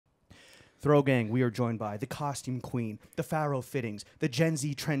Throw Gang, we are joined by the Costume Queen, the Pharaoh Fittings, the Gen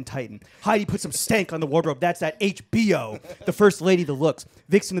Z Trend Titan. Heidi put some stank on the wardrobe. That's that HBO. The First Lady, the looks.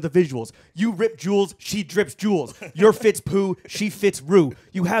 Vixen of the visuals. You rip jewels, she drips jewels. Your fits poo, she fits Rue.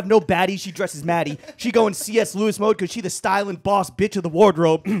 You have no baddie, she dresses Maddie. She go in C.S. Lewis mode because she the styling boss bitch of the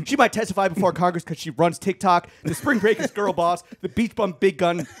wardrobe. She might testify before Congress because she runs TikTok. The Spring Breakers girl boss. The Beach Bum big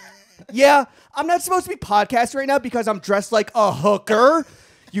gun. Yeah, I'm not supposed to be podcasting right now because I'm dressed like a hooker.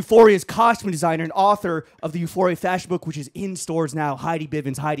 Euphoria's costume designer and author of the Euphoria Fashion book, which is in stores now. Heidi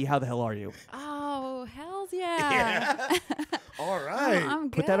Bivens. Heidi, how the hell are you? Oh, hells yeah. All right. I'm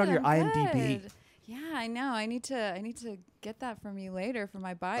good. Put that on your I'm IMDb. good. Yeah, I know. I need to get that from you later for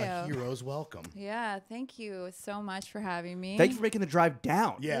my bio. A hero's welcome. Yeah, thank you so much for having me. Thank you for making the drive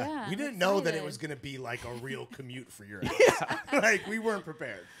down. Yeah. We I'm didn't know that it excited. was going to be like a real commute for your house. Like, we weren't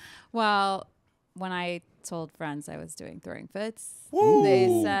prepared. Well, when I told friends I was doing Throwing Fits, Woo.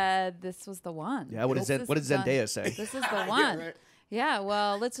 they said this was the one. Yeah, what did Zendaya say? This is the one. Right. Yeah,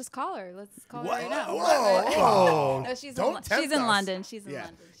 well, let's just call her. Let's call her right now. Whoa. No, she's Don't in tempt us. London. She's in Yeah.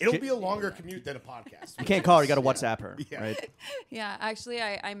 London. It'll be a longer commute than a podcast. You can't call her. You got to WhatsApp her, Yeah. right? Yeah, actually,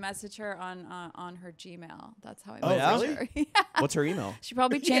 I message her on her Gmail. That's how I Oh, message really? her. Yeah. What's her email? She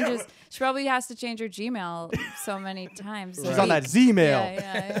probably changes. She probably has to change her Gmail so many times. She's on that Z-mail.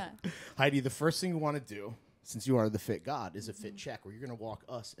 Yeah. Heidi, the first thing you want to do, since you are the fit god, is a fit check where you're going to walk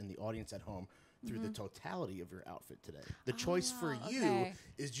us and the audience at home through the totality of your outfit today. The choice for you okay.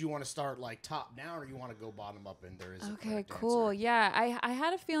 is, do you want to start like top down or you want to go bottom up, and there is a Okay, correct cool. answer. Yeah, I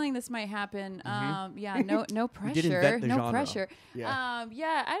had a feeling this might happen. Yeah, no pressure. did invent the no genre. pressure. Yeah.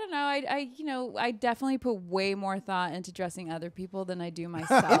 Yeah, I don't know. I definitely put way more thought into dressing other people than I do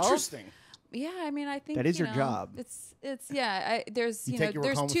myself. Interesting. Yeah, I mean, I think That is you your know, job. It's yeah. There's You you take know your work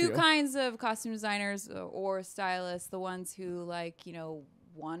there's home with two you. kinds of costume designers or stylists. The ones who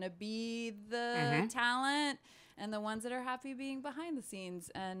want to be the talent, and the ones that are happy being behind the scenes.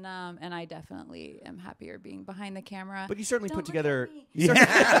 And I definitely am happier being behind the camera. But you certainly Don't put look at together. me.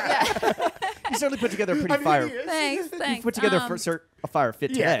 You certainly put together a pretty fire. Thanks. You put together a fire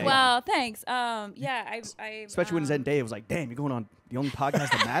fit Yeah. today. Well, thanks. Yeah, I Especially when Zendaya was like, "Damn, you're going on the only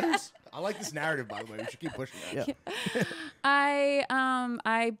podcast that matters." I like this narrative, by the way. We should keep pushing it. Yeah.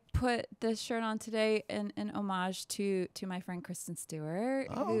 I put this shirt on today in homage to my friend Kristen Stewart,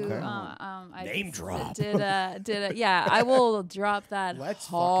 who okay. I Name just drop. did a yeah. I will drop that Let's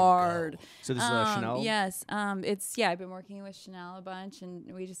hard. fucking go. So this is Chanel. Yes. I've been working with Chanel a bunch,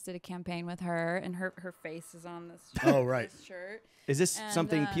 and we just did a campaign with her, and her face is on this. Oh, right. This shirt. Is this And,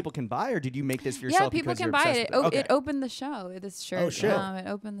 something people can buy, or did you make this for yourself? Yeah, people because can you're buy obsessed it. with It opened the show. This shirt. Oh, shit. It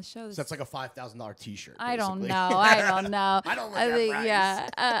opened the show. So that's like a $5,000 T-shirt. I don't basically. know. I don't know. I don't know I that think price. yeah.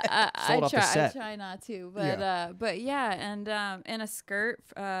 Sold I off the try. set. I try not to, but yeah, and a skirt,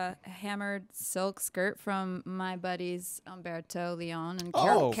 hammered silk skirt from my buddies Umberto Leon and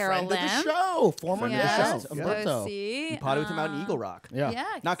Carol friend Lim. of the show, former Friend of the guest, show. Umberto. You potted with him out in Eagle Rock. Yeah. Yeah,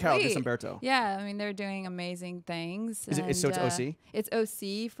 Not Carol, just sweet. Umberto. Yeah, I mean they're doing amazing things. Is it- so it's OC? It's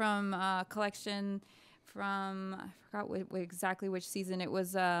OC from collection from I forgot exactly which season. It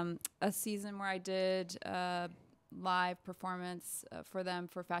was a season where I did live performance for them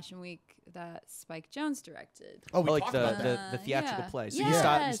for Fashion Week that Spike Jones directed. Oh, we like talked about that. the theatrical Yeah. play. So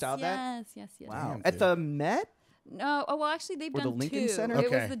yes, you styled that? Yes. Wow. Damn, At dude. the Met? No, well, actually, they've Or the done Lincoln two. Center? It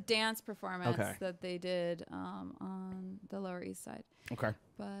Okay. was the dance performance Okay. that they did on the Lower East Side. Okay.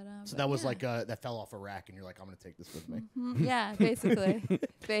 But So but that was yeah. like that fell off a rack, and you're like, I'm gonna take this with me. Yeah,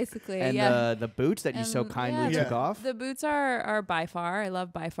 basically, And yeah. the boots that you so And, kindly yeah, took off? The boots are by far. I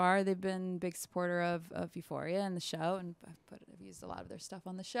love by far. They've been big supporter of Euphoria and the show, and I've used a lot of their stuff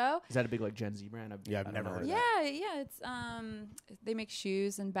on the show. Is that a big like Gen Z brand? Yeah, I've I don't never know. heard of Yeah, it's they make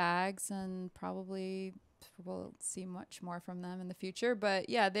shoes and bags, and probably we'll see much more from them in the future. But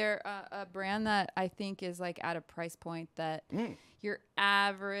yeah, they're a brand that I think is like at a price point that your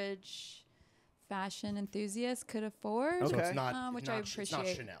average fashion enthusiast could afford. So Okay. it's not, which not I It's not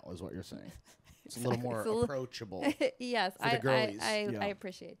appreciate. Chanel, is what you're saying. It's a little more It's a little- approachable. Yes, For the girlies. I Yeah.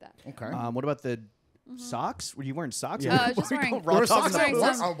 appreciate that. Okay. What about the socks? Were you wearing socks? Yeah. I was just wearing, Raw There were talking socks about at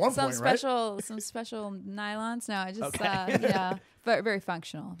boots? one- one some point, right? special nylons. No, I just Okay. yeah, but very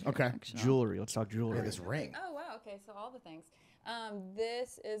functional. Very Okay. functional. Jewelry. Let's talk jewelry. Look at this ring. Oh wow. Okay, so all the things.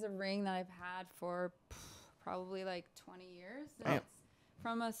 This is a ring that I've had for probably like 20 years. Damn. It's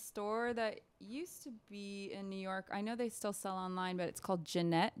from a store that used to be in New York. I know they still sell online, but it's called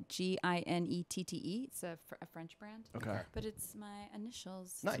Jeanette, Ginette. It's a French brand. Okay. But it's my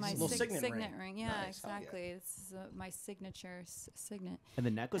initials. Nice. It's my Little signet ring. Yeah, Nice. exactly. This is my signature signet. And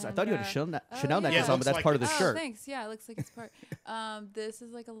the necklace? I And, thought you had a Chanel yeah. necklace Yeah, on, but that's like part of the Oh, shirt. thanks. Yeah, it looks like it's part. This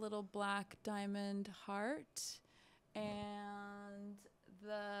is like a little black diamond heart, and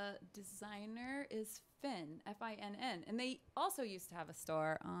the designer is Finn, Finn, and they also used to have a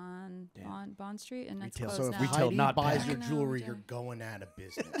store on Bond Street, and that's Retail. closed So if now. Retail Heidi not buys bad. your I know, jewelry, yeah. you're going out of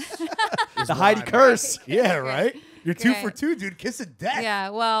business. The Heidi curse. Yeah, right? You're 2 for Great. 2, dude. Kiss of death. Yeah,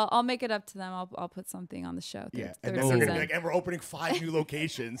 well, I'll make it up to them. I'll put something on the show. Yeah, Third and then they're gonna season. be like, and we're opening 5 new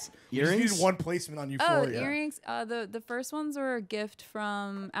locations. You just Earrings? need one placement on Oh, Euphoria. earrings. The first ones were a gift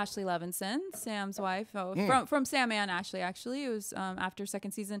from Ashley Levinson, Sam's wife. From Sam and Ashley, actually. It was after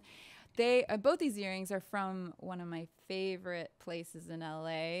second season. They both these earrings are from one of my favorite places in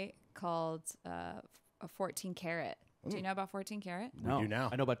LA called a 14 Karat. Do you know about 14 Karat? No. do now.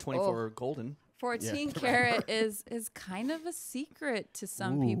 I know about 24 golden. 14 karat is kind of a secret to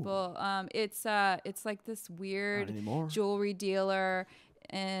some Ooh. people. It's like this weird Not anymore. jewelry dealer,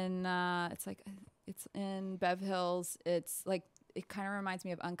 and it's in Bev Hills. It's like, it kind of reminds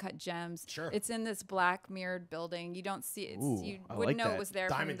me of Uncut Gems. Sure. It's in this black mirrored building. You don't see it. Ooh, You I wouldn't like know that. it was there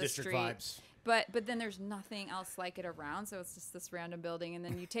Diamond from the District street. vibes. But then there's nothing else like it around, so it's just this random building. And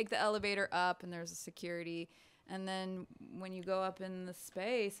then you take the elevator up, and there's a security. And then when you go up in the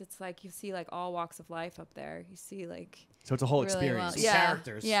space, it's like you see like all walks of life up there. You see like So it's a whole really experience. well. Some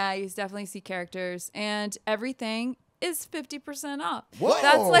characters. Yeah, you definitely see characters, and everything is 50% off. Whoa.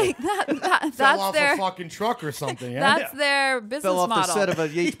 That's like that's Fell off their a fucking truck or something. Yeah. that's their business Fell off model. the set of a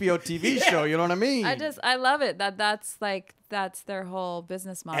HBO TV show. You know what I mean? I love it. That's their whole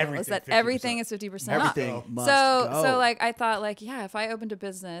business model. Everything is that 50%. everything is 50% off. Everything must So go. like I thought like, yeah, if I opened a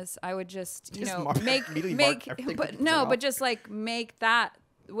business, I would just Just immediately mark everything 50% off. but just like make that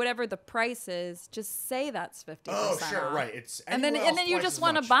whatever the price is, just say that's 50%. Oh, sure, off. right. It's And then anywhere else you twice just as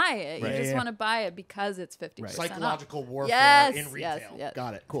want to much. buy it. Right. You just Yeah. want to buy it because it's 50% off. Psychological warfare Yes, in retail. yes.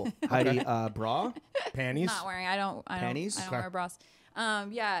 Got it. Cool. Heidi, bra? Panties. Not wearing. I don't Panties? I don't Okay. wear bras.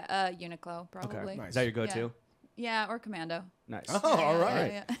 Uniqlo probably. Okay. Nice. Is that your go-to? Yeah, or Commando. Nice. Oh, all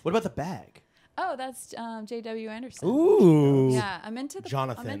right. Yeah. What about the bag? Oh, that's J.W. Anderson. Ooh. Yeah, I'm into the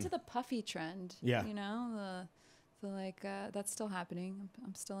Jonathan. I'm into the puffy trend. Yeah. You know, the like that's still happening.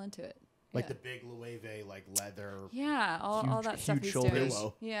 I'm still into it. Like yeah. the big Loewe, like leather. Yeah, all Huge- that stuff huge he's shoulders.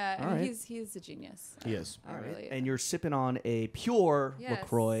 doing. Yeah, All and right. he's a genius. He is. I really And you're sipping on a pure Yes.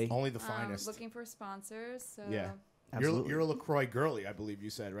 LaCroix. Only the finest. Looking for sponsors. So Yeah. Absolutely. You're a LaCroix girly, I believe you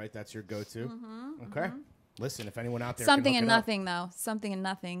said, right? That's your go-to. Okay. Listen, if anyone out there something can and hook it up. nothing though. Something and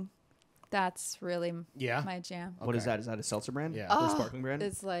nothing. That's really Yeah. my jam. What is Okay. that? Is that a seltzer brand? Yeah. Or a Oh, sparkling brand?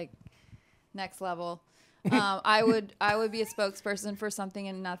 It's like next level. I would be a spokesperson for something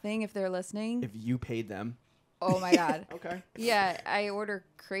and nothing if they're listening. If you paid them. Oh my god. Okay. Yeah, I order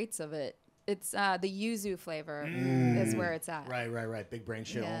crates of it. It's the yuzu flavor is where it's at. Right. Big brain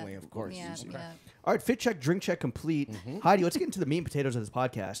shit Yeah. only, of course. Yeah, Okay. yeah. All right, fit check, drink check complete. Heidi, let's get into the meat and potatoes of this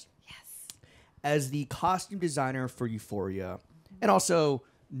podcast. Yes. As the costume designer for Euphoria, and also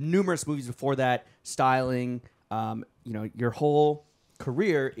numerous movies before that, styling, your whole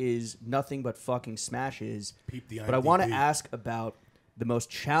career is nothing but fucking smashes. Peep the But I want to IMDb. ask about the most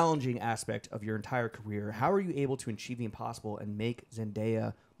challenging aspect of your entire career. How are you able to achieve the impossible and make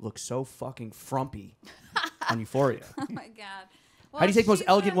Zendaya look so fucking frumpy on Euphoria? Oh my god. How do you take the most she's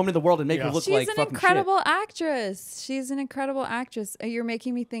elegant a- woman in the world and make her Yeah. look She's like an fucking incredible actress. She's an incredible actress. You're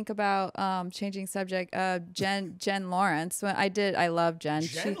making me think about changing subject. Jen Lawrence. I love Jen.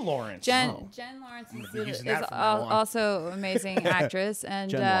 Jen Lawrence. Jen Oh. Jen Lawrence I'm is, gonna be using is that from now on. also an amazing actress,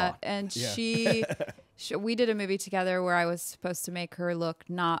 and Jen Law. and Yeah. we did a movie together where I was supposed to make her look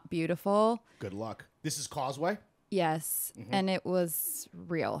not beautiful. Good luck. This is Causeway. Yes, and it was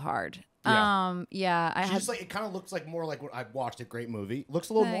real hard. Yeah. I She's had just like, it kind of looks like more like what I've watched a great movie. Looks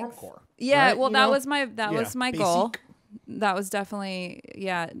a little Thanks. normcore. Yeah, right? well, You that know? was my Yeah. goal. Basic. That was definitely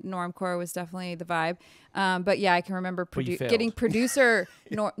normcore was definitely the vibe. But yeah, I can remember But you failed. getting producer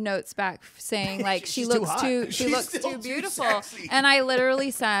notes back saying like she She's too looks hot. she She's looks still too too beautiful, sexy. and I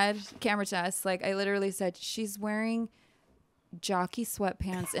literally said camera test like I literally said she's wearing jockey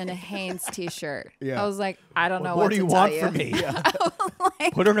sweatpants and a Hanes t-shirt. Yeah. I was like, I don't know What what do to you tell want you. from me?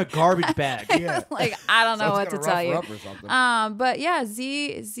 Like, Put her in a garbage bag. Yeah. like I don't know Someone's what to gonna tell you. rough her up or something. But yeah,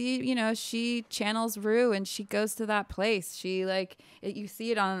 Z, she channels Rue and she goes to that place. She you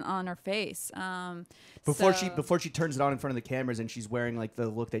see it on her face. Before so- she turns it on in front of the cameras and she's wearing like the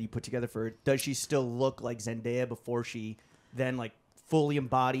look that you put together for her, does she still look like Zendaya before she then like fully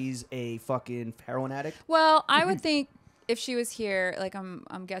embodies a fucking heroin addict? Well, I would think if she was here, like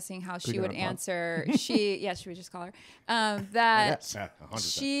I'm guessing how she would answer. Should we just call her? That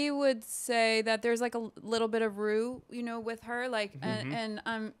 100%. she would say that there's like a little bit of Rue, with her, like, and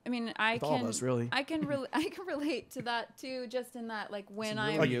I mean, I With can, all of us, really. I can relate to that too, just in that, like, when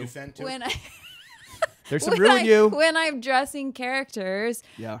you defend too? when I. There's some Rue in you. When I'm dressing characters,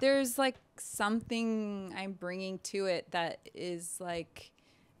 Yeah. there's like something I'm bringing to it that is like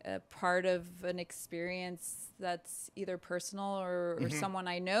a part of an experience that's either personal or someone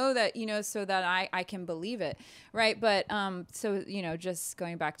I know that, so that I can believe it. Right. But so, just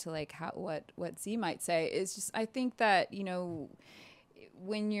going back to like what Z might say is just, I think that,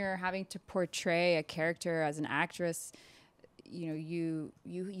 when you're having to portray a character as an actress, you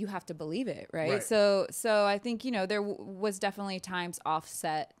have to believe it, right? So I think there was definitely times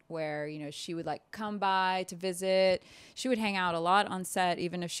offset where she would like come by to visit. She would hang out a lot on set,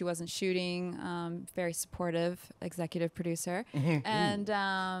 even if she wasn't shooting. Very supportive executive producer, and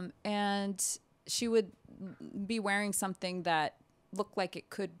she would be wearing something that looked like it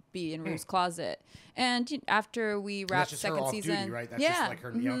could be in Rue's closet. And after we wrapped second season, duty, right? That's just like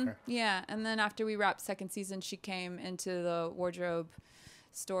her. Yeah, and then after we wrapped second season, she came into the wardrobe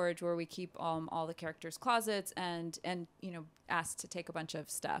storage where we keep all the characters' closets and asked to take a bunch of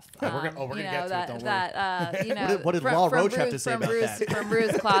stuff. We're gonna get to it. Don't worry. What did Law Roach have to say about that? From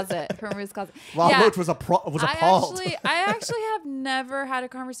Rue's closet. From Rue's closet. Law Roach was appalled. I actually have never had a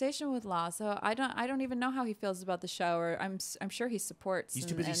conversation with Law, so I don't even know how he feels about the show. Or I'm sure he supports. He's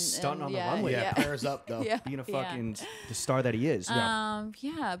too busy stunting on the runway. Yeah, prayers up though. Being a fucking the star that he is.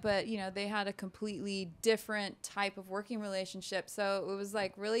 But they had a completely different type of working relationship, so it was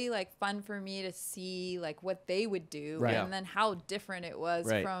like really like fun for me to see like what they would do, and then how different it was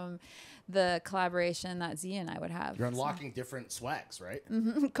from the collaboration that Z and I would have. You're unlocking different swags, right?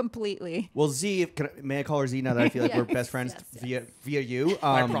 Completely. Well, Z, may I call her Z now that I feel like we're best friends via you?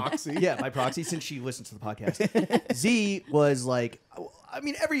 By proxy. Yeah, by proxy, since she listens to the podcast. Z was like, I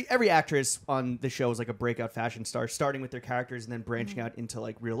mean, every actress on the show is like a breakout fashion star, starting with their characters and then branching out into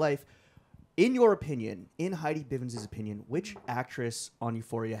like real life. In your opinion, in Heidi Bivens' opinion, which actress on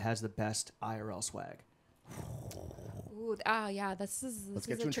Euphoria has the best IRL swag? Ooh, this is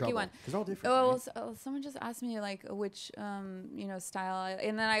a tricky one. Because they're all different. Well, someone just asked me like which style,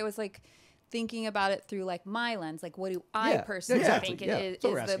 and then I was like thinking about it through like my lens, like what do I personally think is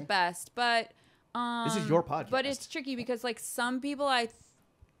the best? But this is your podcast. But it's tricky because like some people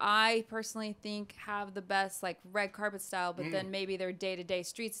I personally think have the best like red carpet style, but then maybe their day-to-day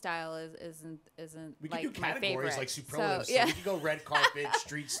street style isn't we like can do my favorite. Like superlatives. So we can go red carpet,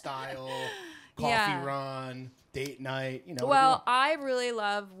 street style, coffee run, date night. Well, I really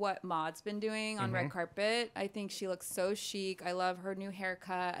love what Maud's been doing on red carpet. I think she looks so chic. I love her new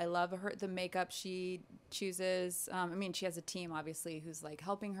haircut. I love the makeup she chooses. I mean, she has a team obviously who's like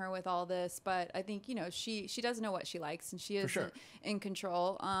helping her with all this, but I think she does know what she likes and she is in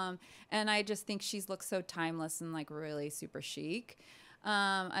control. And I just think she's looks so timeless and like really super chic.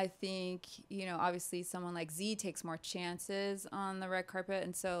 I think, obviously someone like Z takes more chances on the red carpet.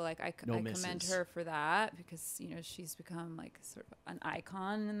 And so like I commend her for that because, she's become like sort of an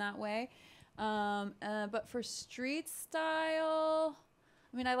icon in that way. But for street style,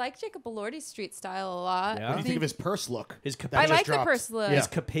 I mean, I like Jacob Elordi's street style a lot. Yeah. What do you think of his purse look? I like the purse look. His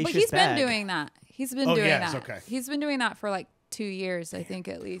capacious but he's bag. been doing that. He's been doing that. Okay. He's been doing that for like 2 years, I think,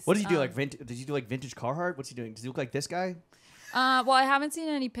 at least. What does he do? Like Did he do like vintage Carhartt? What's he doing? Does he look like this guy? Well, I haven't seen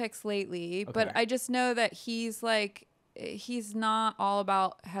any pics lately, but I just know that he's not all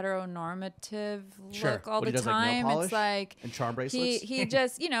about heteronormative look all the time. Like it's like and charm bracelets. He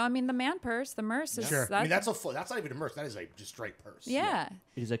just the man purse, the merce is I mean that's not even a merce. That is a just straight purse. Yeah.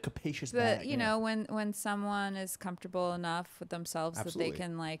 It is a capacious bag. But when someone is comfortable enough with themselves that they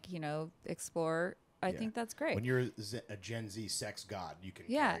can explore. I think that's great. When you're a Gen Z sex god, you can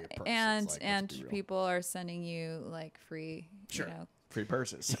carry a purse. and people are sending you like free, free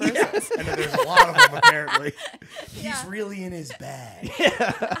purses. And then there's a lot of them apparently. He's really in his bag.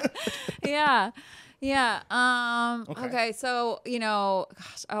 Yeah. Okay. So,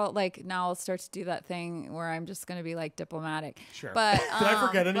 I'll start to do that thing where I'm just going to be like diplomatic. Sure. But, did I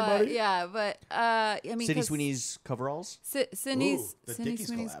forget anybody? I mean, Sydney Sweeney's coveralls? Sydney's Dickies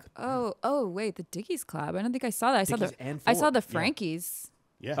Sweeney's. collab. Wait, the Dickies collab. I don't think I saw that. I saw the Frankies.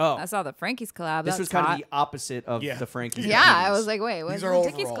 Yeah. Oh. I saw the Frankies collab. This was kind of the opposite of the Frankies. Yeah, I was like, wait, what's the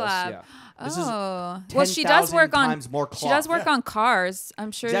Dickies collab? Yeah. This is well, she does work on more she does work on cars.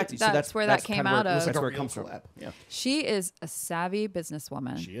 I'm sure exactly. that's where that came out of. That's where it comes from. Yeah. She is a savvy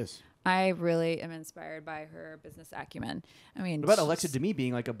businesswoman. She is. I really am inspired by her business acumen. I mean, What about Alexa Demie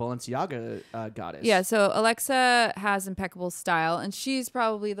being like a Balenciaga goddess? yeah, so Alexa has impeccable style, and she's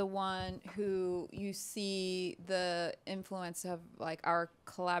probably the one who you see the influence of like our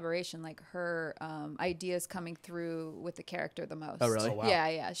collaboration, like her ideas coming through with the character the most. Oh, really? Oh, wow.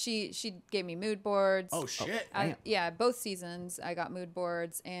 Yeah. She gave me mood boards. Oh shit! Yeah, both seasons I got mood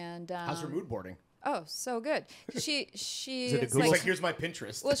boards, and How's her mood boarding? oh, so good. She it a is It's Google like, here's my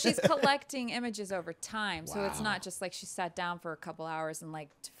Pinterest. well, she's collecting images over time, so it's Wow. not just like she sat down for a couple hours and like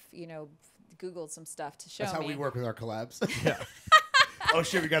Googled some stuff to show That's me. how we work with our collabs. Yeah. Oh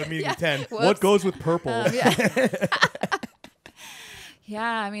shit! We got a meeting at 10. Whoops. What goes with purple?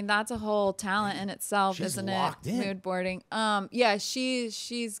 Yeah, I mean that's a whole talent in itself, She's isn't locked it? in. Mood boarding. Yeah,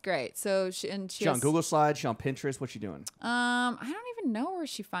 she's great. So she She on has, Google Slides, she on Pinterest. What's she doing? I don't even know where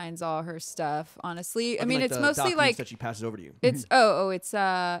she finds all her stuff. Honestly, I mean like it's the mostly documents like that she passes over to you. it's it's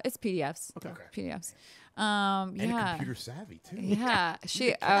PDFs. Okay. PDFs. And Yeah. computer savvy too. Yeah,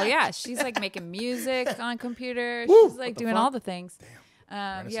 she's like making music on computer. She's like doing all the things.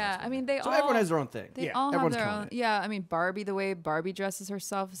 Yeah, I mean they So all everyone has their own thing. they Yeah, all have everyone's their killing own. it. Yeah, I mean Barbie, the way Barbie dresses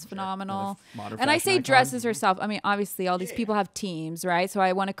herself is phenomenal. modern And I fashion say icon. dresses herself. I mean obviously all these people have teams, right? So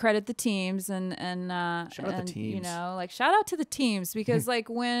I want to credit the teams and Shout out the you teams. know like shout out to the teams because like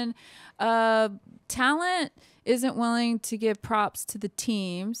when talent isn't willing to give props to the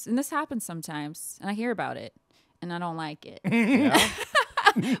teams, and this happens sometimes, and I hear about it, and I don't like it. Yeah.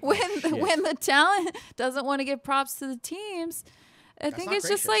 when the talent doesn't want to give props to the teams, I think not it's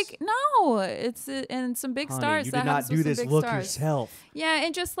just gracious. like no, it's and some big Honey, stars you that did not happens do with this. some big Look stars. yourself. Yeah,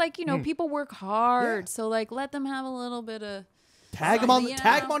 and just like people work hard, so like let them have a little bit of Tag them on you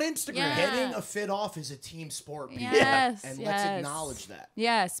tag know? them on Instagram. Yeah. Getting a fit off is a team sport, people. Yes, And let's yes. acknowledge that.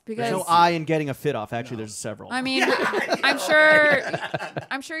 yes because There's no I in getting a fit off. Actually, there's several. I mean,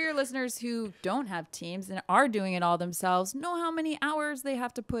 I'm sure your listeners who don't have teams and are doing it all themselves know how many hours they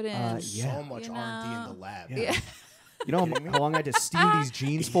have to put in. Yeah. So much You R&D in know? the lab. Yeah. You know how long I had to steam these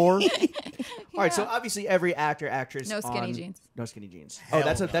jeans for? All right, so obviously every actor, actress, No skinny on- jeans. no skinny jeans. Hell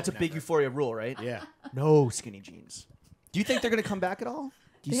that's a no, that's a big never. Euphoria rule, right? Yeah. No skinny jeans. Do you think they're gonna come back at all?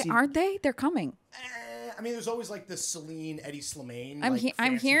 Do you Aren't they? They're coming. I mean, there's always like the Celine, Eddie Slimane. I'm like,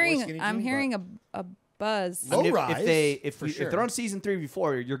 I'm fancy boy hearing skinny I'm jean, hearing but- a buzz. Low if rise, for if sure. they're on season 3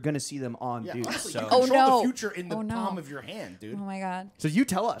 before, you're gonna see them on Yeah, dudes. honestly, So you Oh, control no. the future in the Oh, no. palm of your hand, dude. Oh my god. so you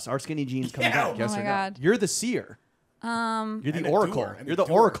tell us, are skinny jeans coming Yeah. back? Yes Oh or my no? God. You're the seer. You're And the a oracle. doer, and You're a the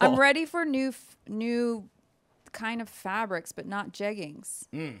doer. oracle. I'm ready for new kind of fabrics, but not jeggings.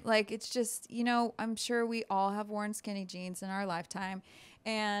 Like it's just, I'm sure we all have worn skinny jeans in our lifetime.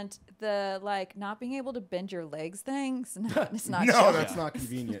 And the like not being able to bend your legs things, it's not No, chill. that's not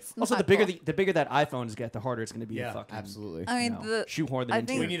convenient. Also, the not bigger cool. the bigger that iPhones get, the harder it's gonna be to Yeah, fucking absolutely. I mean, shoehorn them I into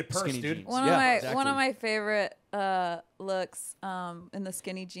think- We need a purse, skinny dude. jeans. One yeah. of my exactly. one of my favorite looks in the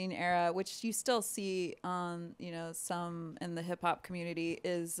skinny jean era, which you still see on some in the hip hop community,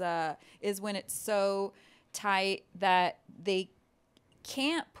 is when it's so tight that they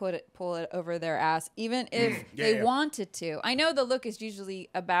can't pull it over their ass, even if they yeah. wanted to. I know the look is usually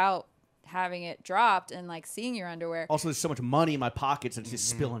about having it dropped and like seeing your underwear, Also, there's so much money in my pockets and it's just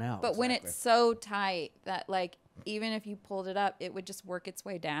spilling out. but when it's so tight that like even if you pulled it up, it would just work its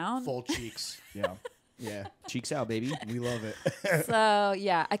way down. Full cheeks. yeah, Yeah. cheeks out, baby. We love it. So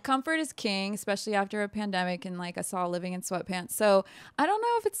yeah, comfort is king, especially after a pandemic and like us all living in sweatpants. So I don't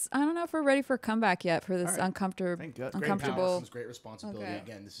know if we're ready for a comeback yet for this Thank uncomfortable God. Great Great uncomfortable. power comes great responsibility. Okay.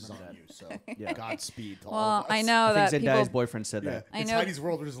 Again, this is on you. So Yeah. Godspeed to all Well, of us. I know I that think people Zendaya's boyfriend said Yeah. that. I It's know- Heidi's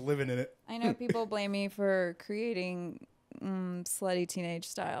world. We're just living in it. I know people blame me for creating slutty teenage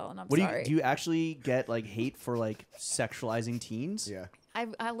style, and I'm What sorry. do you actually get like hate for like sexualizing teens? Yeah.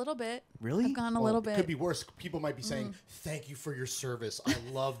 I've a little bit. Really? I've gone a Well, little It bit. could be worse. People might be saying, "Thank you for your service. I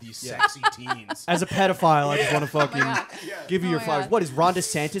love these sexy teens." As a pedophile, I just want to fucking God. give you Oh your my flowers. God. What is Ron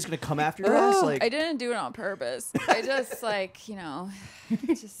DeSantis gonna come after your ass? Like, I didn't do it on purpose. I just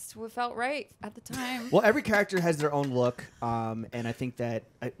it just felt right at the time. well, every character has their own look, and I think that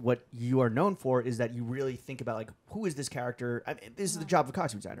what you are known for is that you really think about like who is this character. I mean, this is the job of a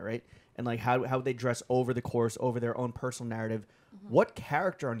costume designer, right? And like how they dress over the course, over their own personal narrative. What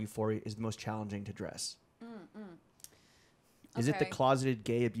character on Euphoria is the most challenging to dress? Is it the Okay. closeted,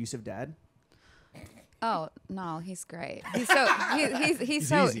 gay, abusive dad? Oh no, he's great. He's so he's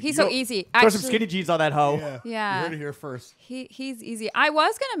so easy. he's You so don't- easy. Throw some Actually, skinny jeans on that hoe. Yeah. You heard it here first. He's easy. I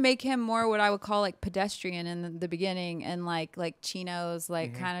was gonna make him more what I would call like pedestrian in the beginning, and like chinos,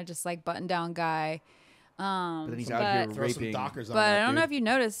 like kind of just like button down guy. But then he's out here Throw some raping. Dockers on But that, I don't know dude. if you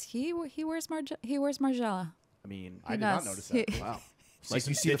noticed, he wears Margiela. I mean, I did does. not notice that. wow. Like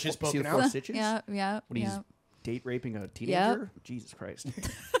you see stitches the, see the poking four out? stitches? Yeah. When he's date raping a teenager? Jesus Christ.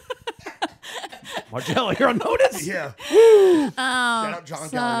 Margello, you're on notice. Yeah. Shout out John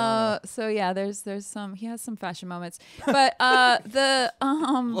Galliano. So yeah, there's some, he has some fashion moments, but the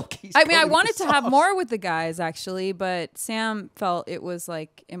Look, he's I mean, I covered wanted with to have sauce. more with the guys actually, but Sam felt it was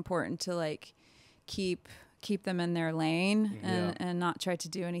like important to like keep them in their lane and not try to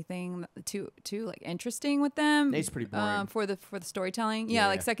do anything too like interesting with them. Nate's pretty boring. For the storytelling. Yeah,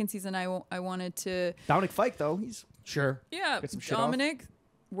 like second season, I wanted to. Dominic Fike though, he's Sure. Yeah, Get some shit off. Dominic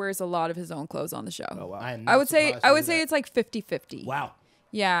wears a lot of his own clothes on the show. oh wow. I would say it's like 50-50. Wow.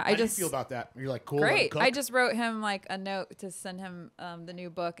 Yeah, How do you feel about that? You're like, cool. let him great. cook? I just wrote him like a note to send him the new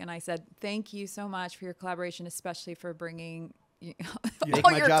book, and I said, "Thank you so much for your collaboration, especially for bringing Make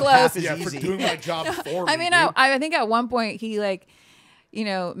all my your job clothes." half as yeah, for easy. doing my job for me. I mean, dude. I think at one point he like,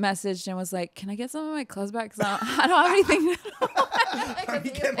 messaged and was like, "Can I get some of my clothes back? Because I don't have anything." How do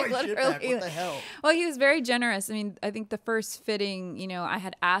you get my shit back? What the hell? Well, he was very generous. I mean, I think the first fitting, I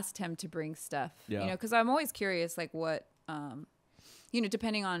had asked him to bring stuff, Yeah. because I'm always curious, like what,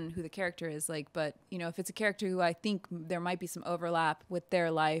 depending on who the character is, like, but, if it's a character who I think there might be some overlap with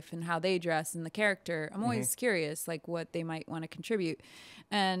their life and how they dress and the character, I'm always curious, like what they might want to contribute.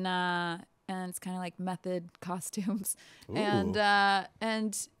 And it's kind of like method costumes.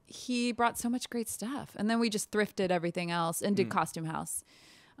 And he brought so much great stuff. And then we just thrifted everything else and did Costume House.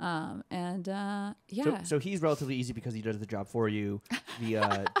 So he's relatively easy because he does the job for you.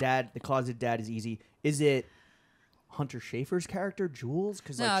 The closet dad is easy. Is it Hunter Schafer's character, Jules?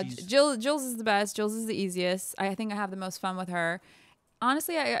 Because No, Jules is the best. Jules is the easiest. I think I have the most fun with her.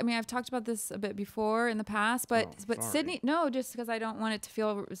 Honestly, I mean, I've talked about this a bit before in the past, but sorry. Sydney, no, just because I don't want it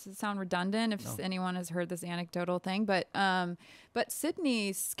to sound redundant if anyone has heard this anecdotal thing, but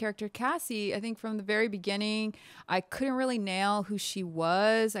Sydney's character Cassie, I think from the very beginning, I couldn't really nail who she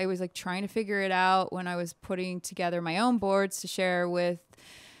was. I was like trying to figure it out when I was putting together my own boards to share with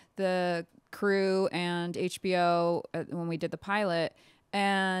the crew and HBO when we did the pilot,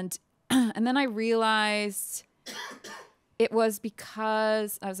 and then I realized it was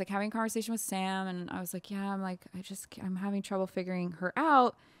because I was like having a conversation with Sam, and I was like, I'm having trouble figuring her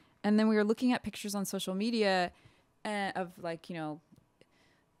out. And then we were looking at pictures on social media of like,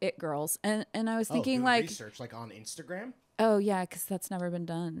 it girls. And I was thinking doing like, research like on Instagram. oh yeah, because that's never been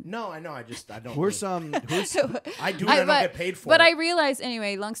done. No, I know. I don't. Who's I do it. I don't but get paid for But it. I realized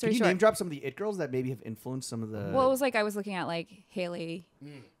anyway. Long Can story you short, name drop some of the it girls that maybe have influenced some of the? well, it was like I was looking at like Haley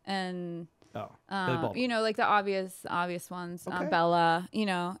and. Billy Baldwin. Like the obvious ones, Okay. Bella,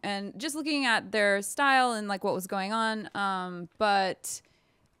 and just looking at their style and like what was going on. But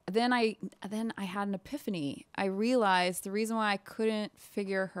then I had an epiphany. I realized the reason why I couldn't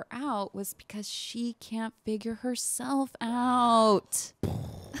figure her out was because she can't figure herself out.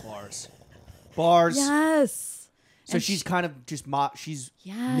 Bars. Yes. So she's kind of just she's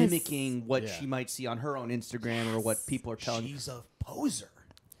Yes. mimicking what Yeah. she might see on her own Instagram or what people are telling. She's a poser.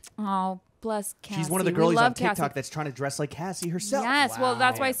 Oh, bless Cassie. She's one of the We girlies on love TikTok Cassie. that's trying to dress like Cassie herself. Yes. Well,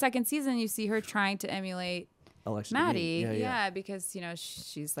 that's Wow. why second season you see her trying to emulate Alexa Maddie, Devine. Yeah. because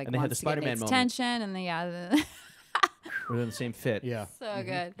she's like And they had wants the to get Spider-Man Nate's moment. attention, and then We're in the same fit. Yeah. so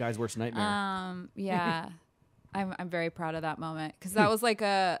good. Guy's worst nightmare. Yeah, I'm very proud of that moment because that was like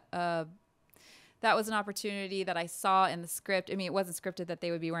that was an opportunity that I saw in the script. I mean, it wasn't scripted that they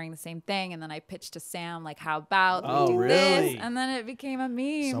would be wearing the same thing, and then I pitched to Sam like, "How about Oh, we do really? this?" And then it became a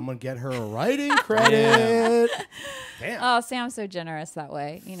meme. Someone get her a writing credit. Damn. Oh, Sam's so generous that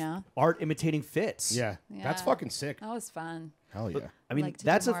way, Art imitating fits. Yeah. That's Yeah. fucking sick. That was fun. Hell yeah. I mean, like to do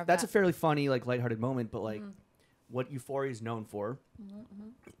that's more a of that's that. a fairly funny, like, lighthearted moment. But like, what Euphoria is known for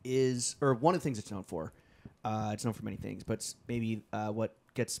is, or one of the things it's known for. It's known for many things, but maybe what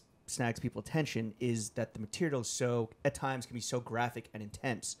snags people's attention is that the material is so at times can be so graphic and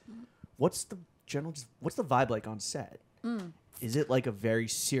intense. What's the vibe like on set? Is it like a very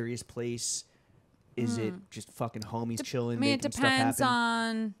serious place? Is it just fucking homies chilling? I mean, it making depends stuff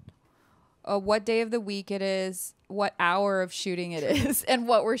happen? on what day of the week it is, what hour of shooting it is, and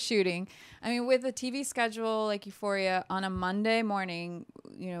what we're shooting. I mean, with a TV schedule like Euphoria on a Monday morning,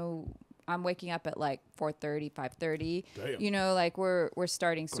 I'm waking up at like 4:30, 5:30. Damn. Like we're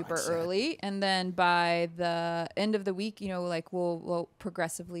starting super early, and then by the end of the week, like we'll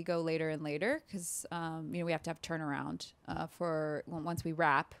progressively go later and later because we have to have turnaround for once we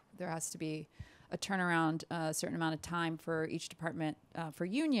wrap. There has to be a turnaround a certain amount of time for each department for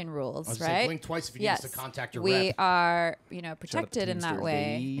union rules, I was right? Saying, blink twice if you need us to contact your we rep. are, Shout out to protected in that Teamsters,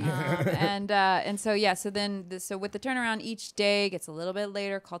 way. baby. And so with the turnaround, each day gets a little bit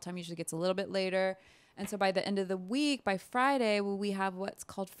later. Call time usually gets a little bit later. And so by the end of the week, by Friday, we have what's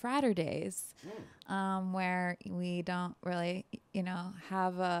called Fraturdays, where we don't really,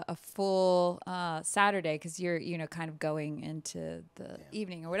 have a full Saturday because you're, kind of going into the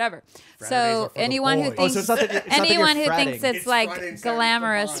evening or whatever. Fridays are so for the anyone who boys. thinks so it's not that you're anyone who fratting. thinks it's It's Friday and like Saturday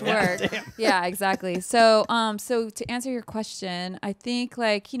glamorous combined. work, yeah, exactly. So so to answer your question, I think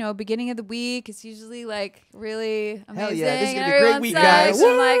beginning of the week is usually like really amazing. Hell yeah, this is and gonna be a great everyone's week, psyched guys.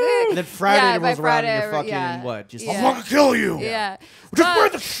 and like, And then Friday yeah, rolls by around and Friday, you're fucking yeah. what? Just Yeah. I'll fucking kill you. Yeah. just wear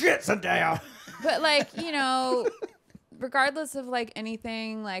But- the shit, Zendaya. But regardless of like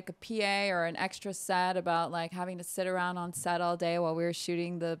anything like a PA or an extra set about like having to sit around on set all day while we were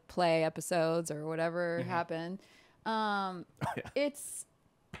shooting the play episodes or whatever happened,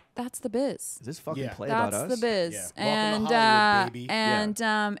 that's the biz. Is this fucking Yeah. play about That's us? the biz. Yeah. And Welcome to Hollywood, baby. and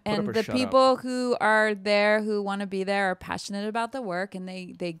up and or the shut people who are there who want to be there are passionate about the work and they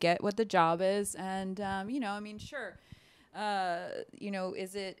get what the job is. And sure.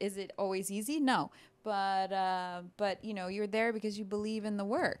 Is it always easy? No. But you're there because you believe in the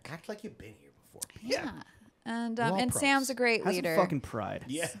work. Act like you've been here before. Yeah. And We're all and pros. Sam's a great Have leader. some fucking pride.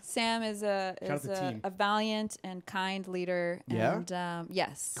 Yeah. Sam is Shout out the team. a valiant and kind leader. Yeah? And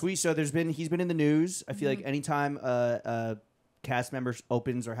yes. So he's been in the news. I feel Mm-hmm. like anytime a cast member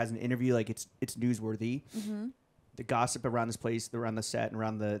opens or has an interview, like it's newsworthy. Mm-hmm. The gossip around this place, around the set, and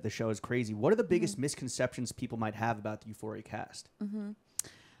around the show is crazy. What are the biggest Mm-hmm. misconceptions people might have about the Euphoria cast?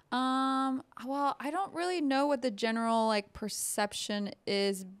 Well, I don't really know what the general like perception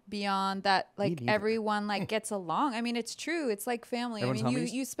is beyond that. Like neither. everyone like gets along. I mean, it's true. It's like family. Everyone's I mean,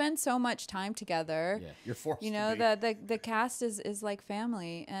 homies? you spend so much time together. Yeah. You're forced You to know, be. the cast is like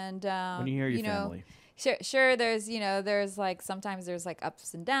family. And When you hear your family, Sure. There's like sometimes there's like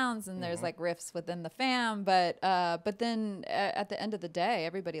ups and downs, and there's like rifts within the fam. But then at the end of the day,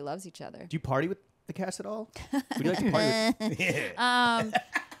 everybody loves each other. do you party with the cast at all? Would you like to party with?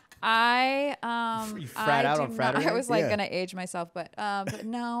 You frat out do on not- Friday I was like Yeah. gonna age myself, but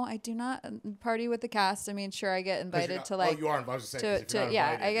no, I do not party with the cast. I mean, sure, I get invited to like you are. I was just saying. 'cause if you're not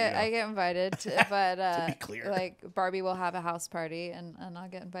yeah, invited, I get invited, but be clear. like Barbie will have a house party and I'll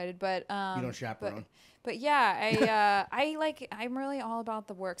get invited, but You don't chaperone. But yeah, I'm really all about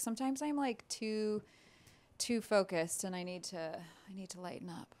the work. Sometimes I'm like too focused, and I need to lighten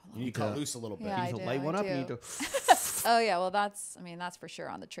up. You need to cut loose a little bit. Yeah, You need I to light do, one I up. You do. need to. Oh yeah, well that's for sure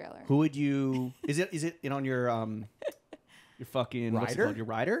on the trailer. Who would you? Is it on your fucking what's it Rider? called? Your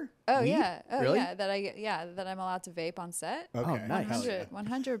rider? Oh Weed? yeah, Really? that I'm allowed to vape on set. Okay. Oh, nice. Hell yeah.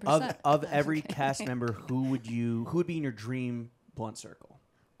 100%. Of every cast member, who would be in your dream blunt circle?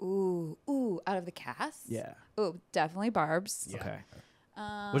 Ooh, out of the cast? Yeah. Ooh, definitely Barb's. Yeah. Okay.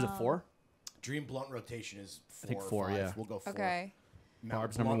 Was it 4? Dream blunt rotation is 4 think or 4, 5. yeah. We'll go 4. Okay.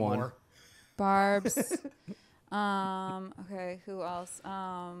 Barb's Blunt number 1. more. Barb's. Okay, who else?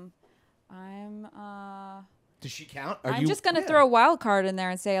 Does she count? I'm just gonna throw a wild card in there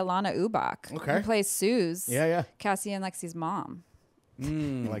and say Alana Ubach. Okay. Who plays Suze. Yeah. Cassie and Lexi's mom.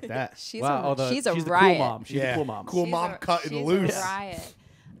 Like that. She's Wow. she's a she's the riot. cool mom. She's the cool mom. Cool She's mom cutting she's loose. a riot.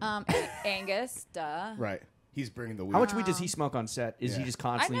 Angus, duh. Right. He's bringing the weed. How much weed does he smoke on set? Is he Yeah. just I've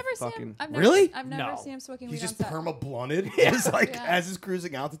constantly never seen fucking? him. I've never, Really? I've never No. seen him smoking He's weed just on set. perma blunted. As like Yeah. as he's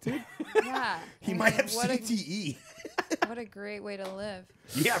cruising altitude. Yeah. He I might mean, have what CTE. what a great way to live.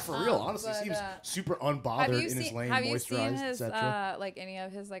 Yeah, for real. Honestly, but, seems super Have unbothered you in his seen? lane, Have you seen moisturized, his etc. like any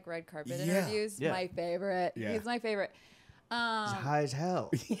of his like red carpet Yeah. interviews? Yeah. My favorite. Yeah. He's my favorite. He's high as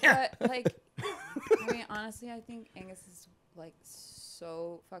hell. But like, I mean, honestly, I think Angus is like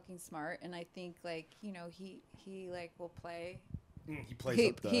so fucking smart, and I think like he like will play. He plays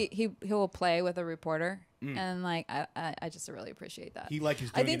up the. He will play with a reporter, and like I just really appreciate that. He like is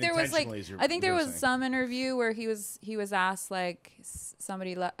I doing think it there was like intentionally, as you're- I think there you're was saying. some interview where he was asked like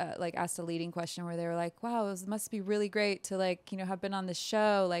somebody like asked a leading question where they were like, wow, it must be really great to like have been on this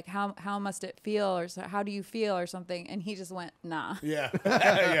show, like how must it feel, or how do you feel, or something, and he just went nah. Yeah.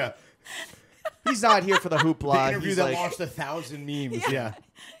 Yeah. He's not here for the The hoopla. interview He's that like, launched 1,000 memes. Yeah.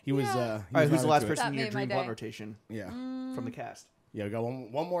 He was. Yeah. He all right, was who's the not last into it. person in That your made my dream blunt day. rotation Yeah. from the cast? Yeah, we got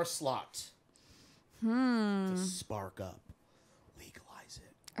one more slot. To spark up. Legalize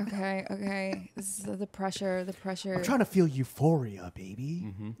it. Okay. This is the pressure. I'm trying to feel euphoria,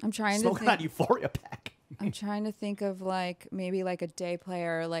 baby. I'm trying to Smoking think. that euphoria pack. I'm trying to think of like maybe like a day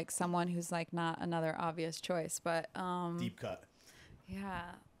player, like someone who's like not another obvious choice, but Deep cut. yeah.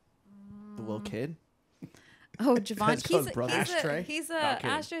 The little kid. Oh, Javon, That's called brother. Ashtray? he's Not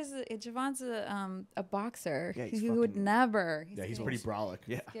kidding. Ashtray's Javon's a boxer. Yeah, he's he would fucking- never. Yeah, he's getting- pretty brolic.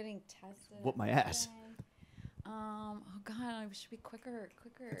 Yeah. Getting tested. Whoop my ass. today. Oh God, I should be quicker.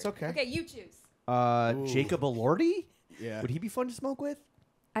 It's okay. Okay, you choose. Jacob Elordi? Yeah. Would he be fun to smoke with?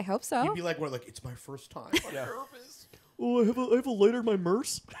 I hope so. You'd be like, "What? Like it's my first time." I'm nervous. Oh, I have a lighter in my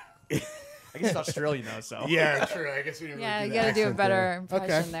Merce. I guess it's Australian though, so. Yeah, true. I guess we didn't Yeah, really you do the gotta do a accent better there.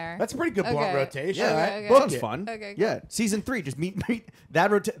 impression there. That's a pretty good blunt Okay. rotation. Yeah, All Okay, right. okay. Book Sounds it. fun. Okay, cool. Yeah, season 3. Just meet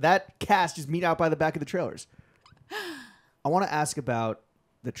that cast. Just meet out by the back of the trailers. I want to ask about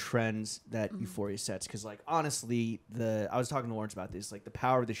the trends that Euphoria sets, because like honestly, I was talking to Lawrence about this. Like the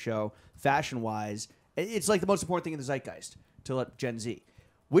power of the show, fashion wise, it's like the most important thing in the zeitgeist to let Gen Z.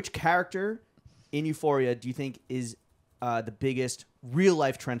 Which character in Euphoria do you think is the biggest real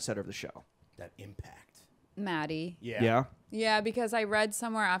life trendsetter of the show? That impact. Maddie. Yeah. Yeah, because I read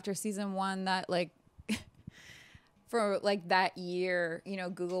somewhere after season 1 that like for like that year, you know,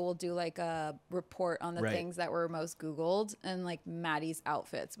 Google will do like a report on the Right. things that were most Googled, and like Maddie's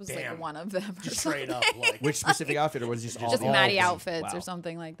outfits was Damn. like one of them. Or Just straight up, like Which specific outfit, or was it just all? just all Maddie of them? outfits Wow. or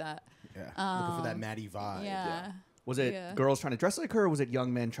something like that. looking for that Maddie vibe. Yeah. Was it Yeah. girls trying to dress like her, or was it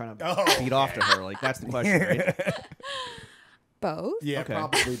young men trying to Oh, beat off to her? Like that's the question, right? Both. Yeah, Okay.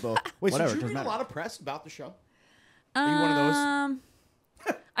 probably both. Wait, Whatever, so did you doesn't read matter. a lot of press about the show? Are you one of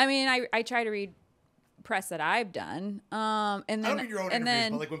those? I mean, I try to read press that I've done. And then I don't read your own and interviews,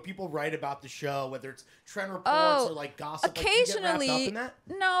 then but like when people write about the show, whether it's trend reports or like gossip, like, do you get wrapped up occasionally in that?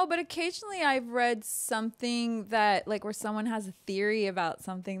 no, but occasionally I've read something that like where someone has a theory about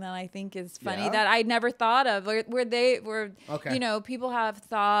something that I think is funny Yeah? that I never thought of, where they were, Okay. you know, people have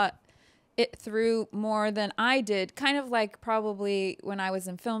thought it through more than I did. Kind of like probably when I was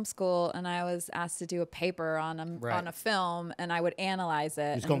in film school and I was asked to do a paper on a film, and I would analyze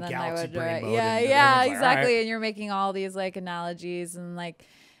it. Just and going then galaxy I would brain write, mode, yeah, and yeah, everyone's like, exactly. "All right." And you're making all these like analogies and like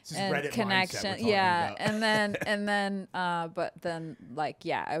This is and Reddit mindset we're connection, talking yeah. about. And then, but then like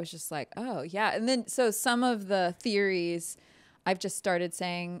yeah, I was just like, oh yeah, and then so some of the theories. I've just started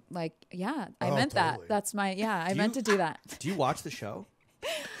saying like, yeah, I Oh, meant that. totally. That's my, yeah, I meant to do that. Do you watch the show?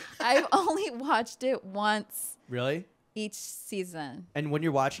 I've only watched it once Really? each season. And when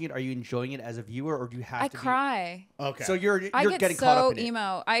you're watching it, are you enjoying it as a viewer, or do you have I to? cry. Okay. So you're I get getting caught so up in it.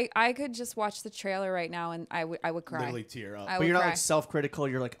 emo. I could just watch the trailer right now and I would cry. literally tear up. I But would you're not cry. like self-critical.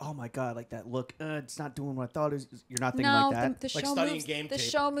 You're like, oh my god, like that look. It's not doing what I thought it was. You're not thinking No, like that. the Like show studying moves. game The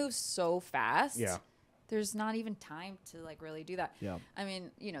tape. show moves so fast. Yeah. There's not even time to like really do that. Yeah. I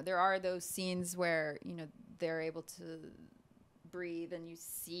mean, you know, there are those scenes where, you know, they're able to breathe and you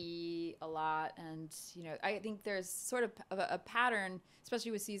see a lot, and you know, I think there's sort of a pattern,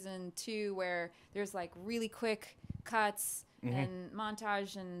 especially with season 2, where there's like really quick cuts and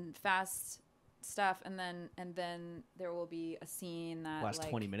montage and fast stuff, and then there will be a scene that Last like,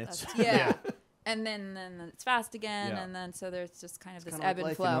 20 minutes. yeah. And then it's fast again, Yeah. and then so there's just kind of this kinda ebb like and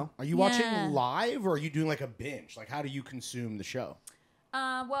life, you flow. know? Are you Yeah. watching live or are you doing like a binge? Like how do you consume the show?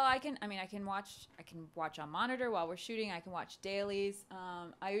 Well, I can watch on monitor while we're shooting. I can watch dailies.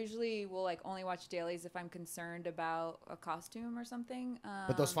 I usually will like only watch dailies if I'm concerned about a costume or something.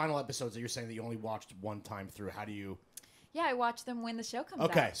 But those final episodes that you're saying that you only watched one time through, how do you? Yeah, I watch them when the show comes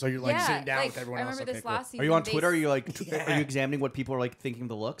out. Okay, so you're like Yeah, sitting down like, with everyone I else. remember Okay, this cool. last season. Are you on they Twitter? Are you like, Yeah. are you examining what people are like thinking of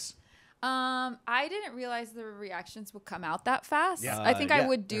the looks? I didn't realize the reactions would come out that fast. Yeah. I think I Yeah,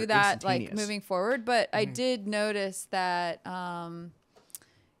 would do they're that like instantaneous. moving forward, but I did notice that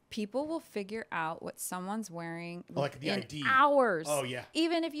people will figure out what someone's wearing Like the in ID. hours. Oh, yeah.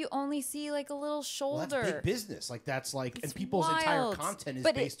 Even if you only see like a little Well, shoulder. that's big business. Like that's like, and It's people's entire wild. content is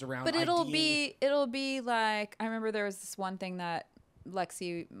But based around. But IDing. it'll be like, I remember there was this one thing that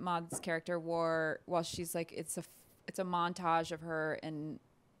Lexi Maud's character wore while she's like, it's a montage of her and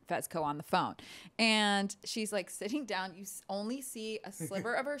Fezco on the phone, and she's like sitting down. You only see a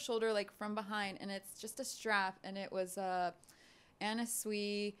sliver of her shoulder like from behind, and it's just a strap, and it was a Anna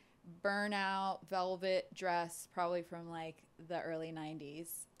Sui burnout velvet dress, probably from like the early 90s,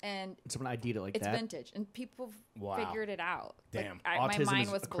 and Someone ID'd it like it's that. vintage, and people Wow. figured it out. Damn. Like, my Autism mind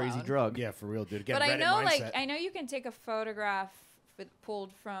is was a crazy blown. drug. Yeah, for real, dude. Again, But I Reddit know, mindset. like, I know you can take a photograph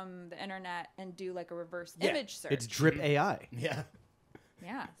pulled from the internet and do like a reverse Yeah. image search. It's drip AI. Yeah.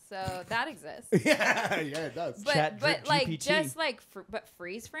 Yeah, so that exists. yeah, it does. But Chat but drip like GPT. just like but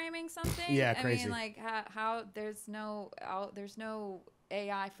freeze framing something. Yeah, I crazy. mean, like how there's no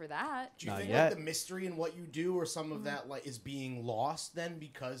AI for that. Do you Not think yet. like the mystery in what you do, or some of that like is being lost then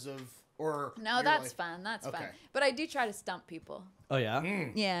because of, or No, you're that's like, fun. That's fun. Okay. But I do try to stump people. Oh yeah.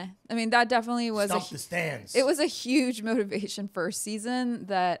 Yeah, I mean that definitely was Stump the stands. it was a huge motivation first season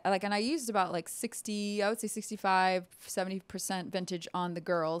that like, and I used about like 60, I would say 65, 70% vintage on the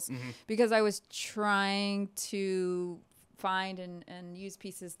girls because I was trying to find and use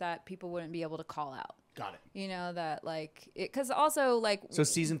pieces that people wouldn't be able to call out. Got it. You know, that like because also like So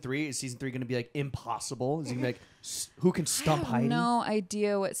season 3 is going to be like impossible? Is it gonna be like who can stump I have Heidi? no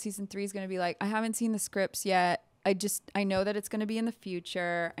idea what season 3 is going to be like. I haven't seen the scripts yet. I know that it's going to be in the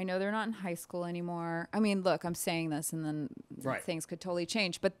future. I know they're not in high school anymore. I mean, look, I'm saying this and then things could totally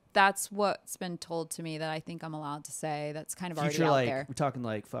change, but that's what's been told to me that I think I'm allowed to say. That's kind of Future, already out like, there. we're talking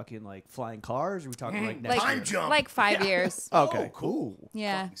like fucking like flying cars, or we talking like next Like, Time year? jump. like 5 years. Okay, cool.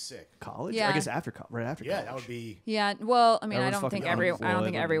 Yeah. Fucking sick. College? Yeah. I guess right after Yeah, college. that would be. Yeah. Well, I mean, Everyone's I don't think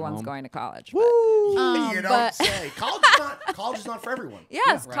fucking everyone's home. going to college. Woo! You don't but- say. College is not for everyone.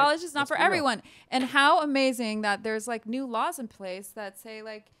 Yes, Right? college is not Let's for be real. everyone. And how amazing that there's like new laws in place that say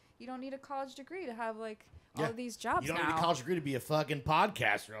like you don't need a college degree to have like all of these jobs You don't now. need a college degree to be a fucking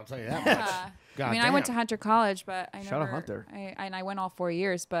podcaster. I'll tell you that much. Yeah. God I mean, I went to damn. Hunter College, but I Shout out never. Hunter. I went all 4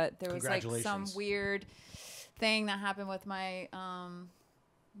 years, but there was like some Congratulations. weird thing that happened with my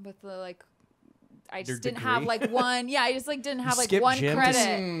with the like. I Your just didn't degree? have like one. Yeah, I just like didn't have like Skip one gym to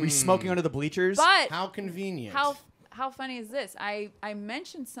credit. Were you smoking under the bleachers? But How convenient. how funny is this? I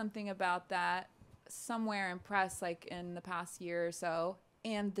mentioned something about that somewhere in press like in the past year or so,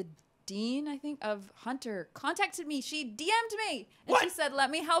 and the dean, I think, of Hunter contacted me. She DM'd me and she said, "Let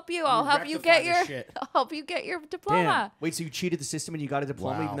me help you. I'll help you rectify get this your shit. I'll help you get your Damn. diploma." Wait, so you cheated the system and you got a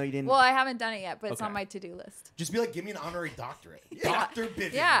diploma Wow. even though you didn't? Well, I haven't done it yet, but it's Okay. on my to-do list. Just be like, give me an honorary doctorate. Dr.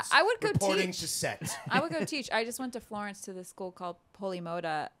 Bivens. Yeah, I would go reporting teach. to set. I would go teach. I just went to Florence to this school called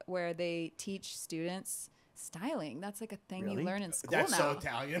Polimoda where they teach students styling. That's like a thing Really? you learn in school That's now. so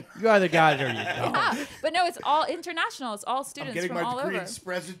Italian. you either got it or you don't. Yeah, but no, it's all international. It's all I'm students getting from my all degree over. in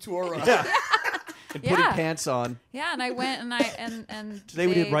sprezzatura. And putting Yeah. pants on. Yeah, and I went and Today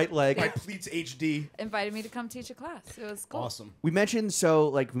we did they- right leg. My pleats HD. Invited me to come teach a class. It was cool. Awesome. We mentioned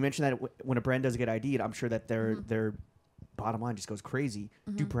that when a brand does get ID'd, I'm sure that their bottom line just goes crazy.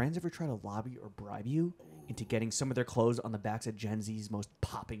 Do brands ever try to lobby or bribe you into getting some of their clothes on the backs of Gen Z's most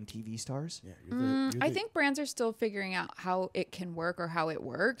popping TV stars? Yeah, you're I think brands are still figuring out how it can work or how it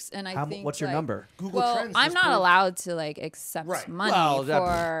works, and I think What's your like, number? Google Well, Trends. I'm just not proved- allowed to like accept Right. money Well, that- for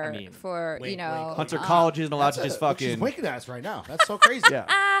I mean, you wink, know wink. Hunter College isn't allowed to just Look, she's fucking. winking at us right now. That's so crazy.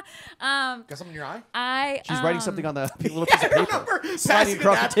 Yeah. Got something in your eye? I She's writing something on the little piece of paper, remember sliding passing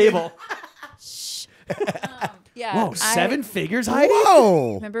across that the table. yeah. Whoa, 7 figures, Heidi?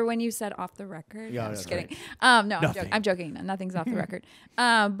 Whoa. Remember when you said off the record? Yeah, I'm just that's kidding. No, Nothing. I'm joking. Nothing's off the record.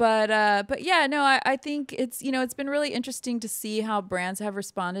 But yeah, no, I think it's it's been really interesting to see how brands have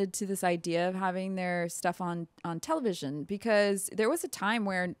responded to this idea of having their stuff on television, because there was a time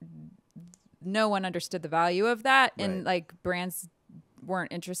where no one understood the value of that, and Right. like brands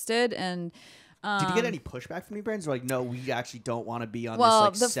weren't interested. And Did you get any pushback from any brands? Like, no, we actually don't want to be on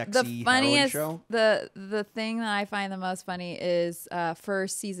well, this like sexy heroin show. the thing that I find the most funny is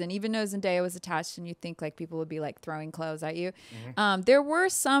first season, even though Zendaya was attached and you think like people would be like throwing clothes at you, there were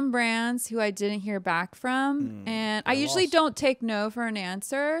some brands who I didn't hear back from, and I usually lost. don't take no for an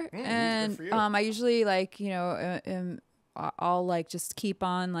answer, and good for you. I usually like I'll like just keep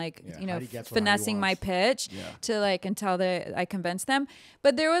on like Yeah, Heidi gets what Heidi finessing my wants. pitch to like until I convince them.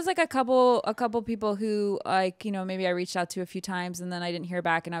 But there was like a couple people who like maybe I reached out to a few times and then I didn't hear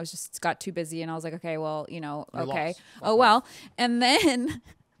back, and I was just got too busy, and I was like, okay, well You're okay, lost. Fuck oh well. And then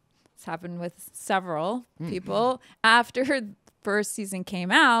it's happened with several people after first season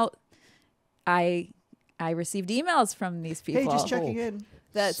came out. I received emails from these people Hey, just checking in.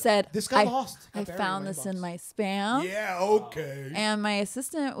 that said, This got I, lost. I Got buried found in this in inbox. my spam. Yeah, okay. And my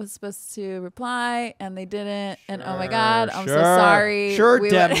assistant was supposed to reply, and they didn't. And oh my Sure, God, I'm so sorry. Sure, We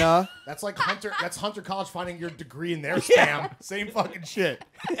would- Demna. That's like Hunter. That's Hunter College finding your degree in their spam. Same fucking shit.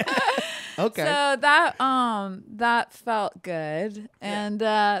 Okay. So that felt good, and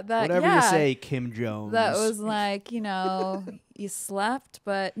that Whatever yeah, you say, Kim Jones. that was like you slept,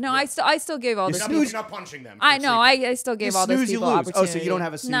 but no, I still gave all You the You're people. not, you're not punching them. I You're know, sleeping. I still gave You all those snooze, you people lose. opportunity. Oh, so you don't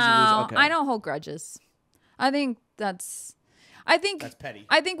have a snooze, you no, lose. Okay. I don't hold grudges. I think that's petty.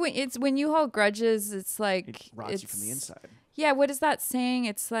 I think when you hold grudges, it's like It rots you from the inside. Yeah, what is that saying?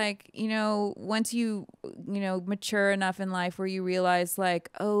 It's like, once you mature enough in life where you realize like,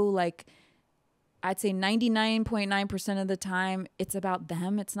 oh, like I'd say 99.9% of the time it's about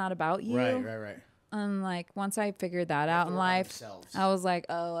them, it's not about you. Right. And like once I figured that out in rely on life, themselves. I was like,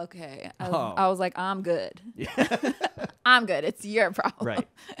 oh, okay. Oh. I was like, I'm good. I'm good. It's your problem. Right.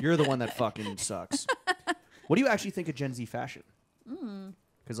 You're the one that fucking sucks. What do you actually think of Gen Z fashion?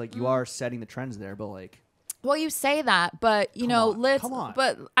 Because like you are setting the trends there, but like Well, you say that, but come on.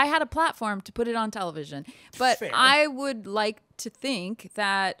 But I had a platform to put it on television. But Fair. I would like to think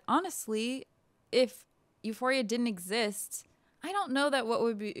that honestly, if Euphoria didn't exist, I don't know that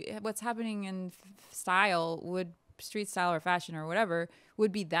what's happening in style street style or fashion or whatever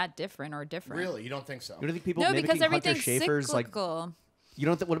would be that different or different. Really? You don't think so? You don't think people No, mimicking because Hunter everything's Schafer's like? cyclical. You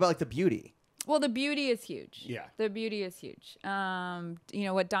don't. What about like the beauty? Well, the beauty is huge. Yeah. The beauty is huge. You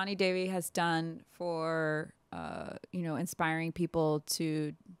know, what Donnie Davy has done for, you know, inspiring people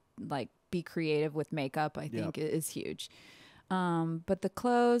to like be creative with makeup, I think is huge. But the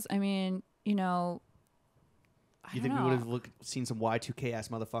clothes, I mean, you know, You think we would have seen some Y2K ass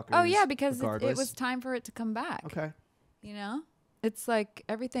motherfuckers? Oh yeah, because regardless? it was time for it to come back. Okay. You know, it's like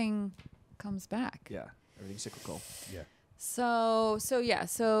everything comes back. Yeah, everything's cyclical. Yeah. So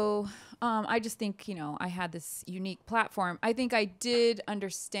I just think, you know, I had this unique platform. I think I did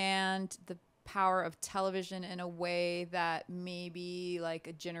understand the power of television in a way that maybe like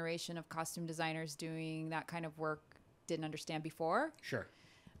a generation of costume designers doing that kind of work didn't understand before. Sure.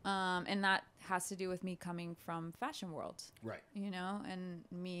 And that has to do with me coming from fashion world. Right. You know, and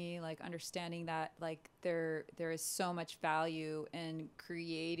me like understanding that like there is so much value in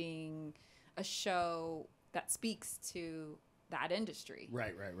creating a show that speaks to that industry.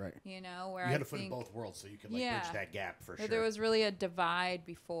 Right. You know, where You had I a foot in think, both worlds, so you could like bridge that gap for sure. there was really a divide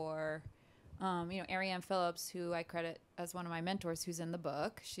before. You know, Ariane Phillips, who I credit as one of my mentors, who's in the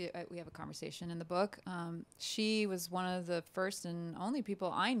book. We have a conversation in the book. She was one of the first and only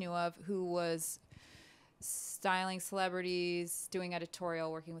people I knew of who was styling celebrities, doing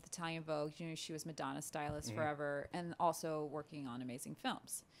editorial, working with Italian Vogue. You know, she was Madonna's stylist forever, and also working on amazing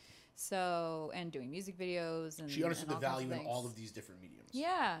films. So, and doing music videos, and she understood and the all kinds of value in things. all of these different mediums.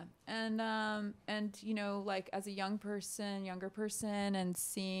 Yeah, and you know, like as a younger person, and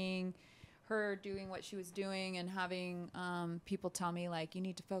seeing her doing what she was doing, and having people tell me like you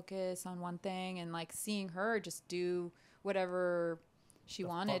need to focus on one thing, and like seeing her just do whatever she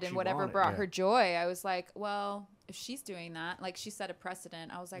wanted and whatever brought her joy. I was like, well, if she's doing that, like she set a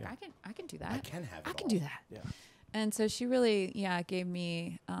precedent. I was like, I can do that. I can do that. Yeah. And so she really, gave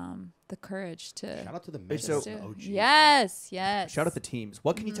me the courage to. Shout out to the So- OG. Yes. Shout out the teams.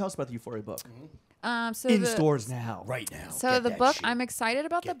 What can you tell us about the Euphoria book? So In the, stores now. Right now. So Get the that book, shit. I'm excited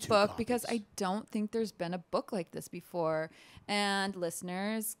about Get the 2 book because copies. I don't think there's been a book like this before. And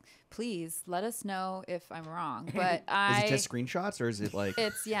listeners, please let us know if I'm wrong. But Is it just screenshots or is it like?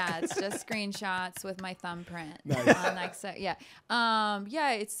 It's just screenshots with my thumbprint. Nice.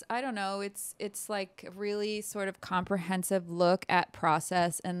 It's I don't know. It's like a really sort of comprehensive look at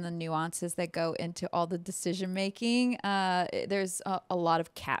process and the nuances that go into all the decision making. There's a lot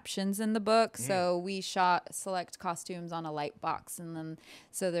of captions in the book, so we shot select costumes on a light box, and then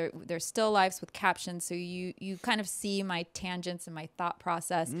so there's still lifes with captions, so you kind of see my tangents and my thought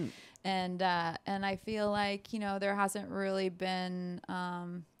process. And I feel like, there hasn't really been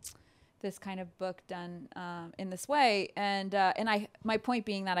this kind of book done in this way. And my point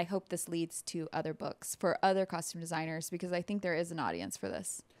being that I hope this leads to other books for other costume designers, because I think there is an audience for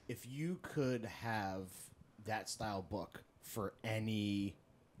this. If you could have that style book for any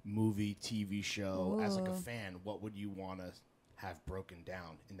movie, TV show, as like a fan, what would you want to have broken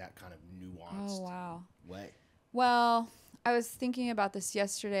down in that kind of nuanced way? Well, I was thinking about this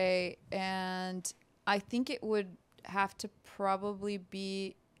yesterday, and I think it would have to probably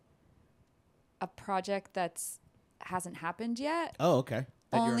be a project hasn't happened yet. Oh, okay.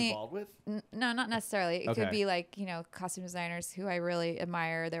 That you're involved with? No, not necessarily. It Okay. could be like, costume designers who I really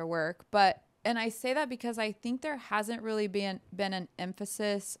admire their work. And I say that because I think there hasn't really been an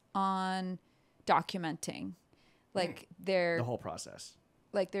emphasis on documenting. Like The whole process.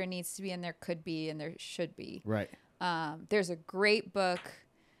 like there needs to be, and there could be, and there should be. Right. There's a great book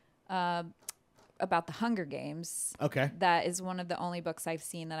about the Hunger Games. Okay. That is one of the only books I've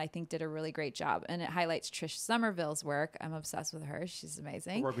seen that I think did a really great job. And it highlights Trish Somerville's work. I'm obsessed with her. She's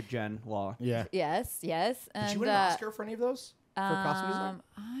amazing. Work with Jen Law. Yeah. Yes. And Did she win an Oscar for any of those? For costume design?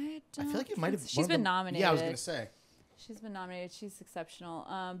 I I feel like it might have. She's been nominated. Yeah, I was gonna say. She's been nominated. She's exceptional.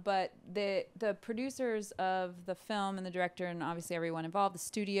 But the producers of the film and the director and obviously everyone involved, the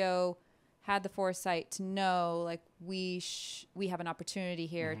studio, had the foresight to know like we have an opportunity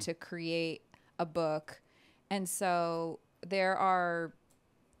here to create a book, and so there are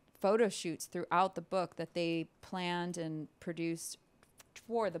photo shoots throughout the book that they planned and produced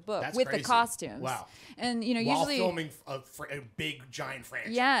for the book. That's with crazy. the costumes. Wow. And While usually filming a big giant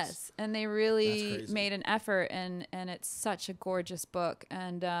franchise. yes, and they That's really crazy. made an effort, and it's such a gorgeous book.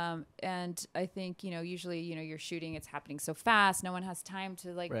 And I think usually you're shooting, it's happening so fast, no one has time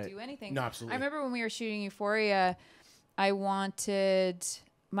to Right. do anything. No, absolutely. I remember when we were shooting Euphoria, I wanted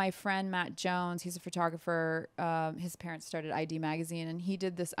my friend Matt Jones, he's a photographer. His parents started ID Magazine, and he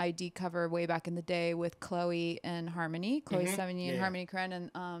did this ID cover way back in the day with Chloe and Harmony, Chloe Sevigny and Harmony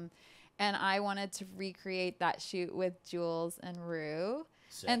Korine, and I wanted to recreate that shoot with Jules and Rue.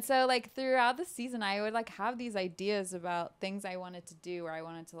 Sick. And so like throughout the season, I would like have these ideas about things I wanted to do, or I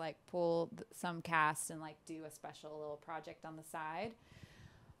wanted to like pull some cast and like do a special little project on the side.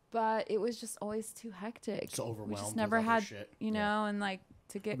 But it was just always too hectic. So overwhelmed. We just never had, you know, and like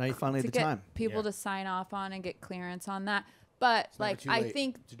to get now you finally have the time. People to sign off on and get clearance on that. But it's like I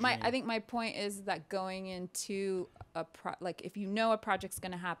think my point is that going into like if you know a project's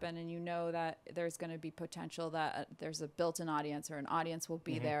going to happen and you know that there's going to be potential that there's a built-in audience or an audience will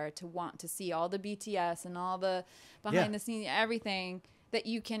be there to want to see all the BTS and all the behind the scenes everything, that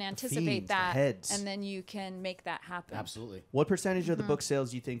you can anticipate that and then you can make that happen. Absolutely. What percentage of the book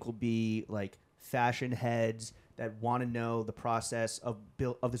sales do you think will be like fashion heads that want to know the process of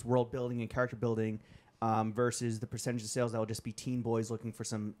this world building and character building versus the percentage of sales that will just be teen boys looking for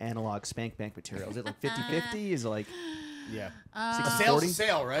some analog spank bank material? Is it like 50-50? Is it like... Yeah. Sales is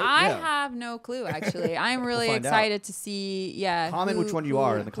sale, right? I have no clue, actually. I'm really excited to see, comment which one you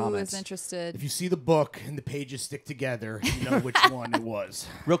are in the comments. Who is interested. If you see the book and the pages stick together, you know which one it was.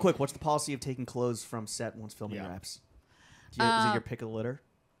 Real quick, what's the policy of taking clothes from set once filming wraps? Is it your pick of the litter?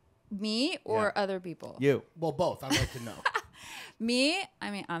 Me or other people? You. Well, both. I'd like to know. Me,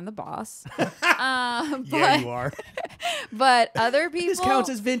 I mean, I'm the boss. Yeah, you are. But other people... This counts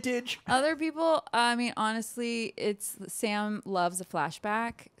as vintage. Other people, I mean, honestly, Sam loves a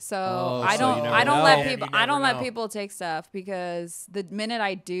flashback. So I don't let people take stuff, because the minute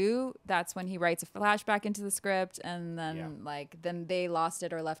I do, that's when he writes a flashback into the script, and then then they lost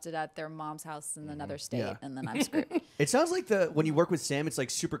it or left it at their mom's house in another state, and then I'm screwed. It sounds like when you work with Sam, it's like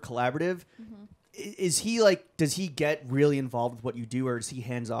super collaborative. Is he like, does he get really involved with what you do, or is he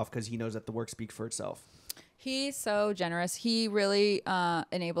hands off because he knows that the work speaks for itself? He's so generous. He really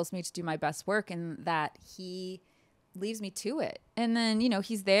enables me to do my best work, and that he leaves me to it. And then, you know,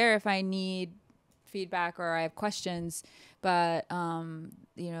 he's there if I need feedback or I have questions. But,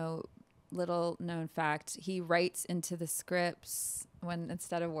 you know, little known fact, he writes into the scripts when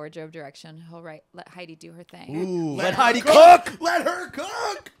instead of wardrobe direction, he'll let Heidi do her thing. Ooh, let Heidi cook! Let her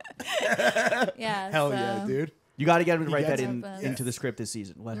cook! Yeah. Hell yeah, dude. You got to get him to write that into the script this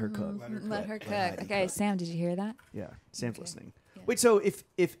season. Let her cook. Let her cook. Okay, Sam, did you hear that? Yeah, Sam's listening. Yeah. Wait, so if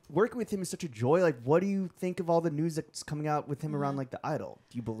working with him is such a joy, like, what do you think of all the news that's coming out with him around like The Idol?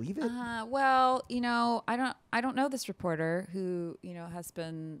 Do you believe it? Well, you know, I don't know this reporter who, you know, has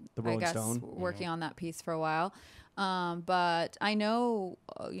been, I guess, working on that piece for a while. But I know,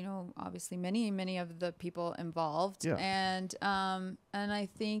 you know, obviously many of the people involved, and I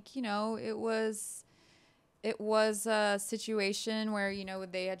think, you know, it was a situation where, you know,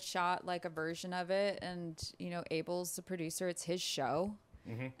 they had shot like a version of it, and, you know, Abel's the producer, it's his show,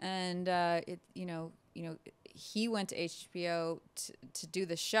 and you know he went to HBO to do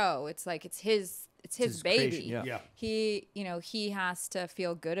the show. It's like it's his baby. Yeah. He, you know, he has to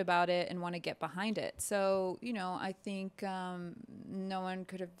feel good about it and want to get behind it. So, you know, I think no one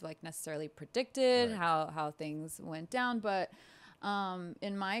could have like necessarily predicted how things went down, but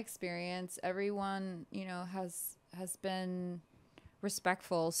in my experience, everyone, you know, has been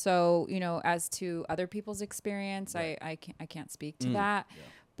respectful. So, you know, as to other people's experience, I can't speak to that. Yeah.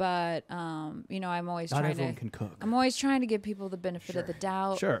 But you know, I'm always Not everyone can cook. I'm always trying to give people the benefit of the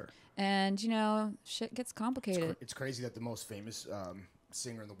doubt. Sure. And, you know, shit gets complicated. It's crazy that the most famous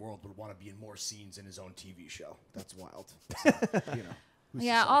singer in the world would want to be in more scenes in his own TV show. That's wild. So, you know.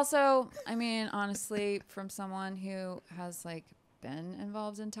 Yeah. Also, I mean, honestly, from someone who has like been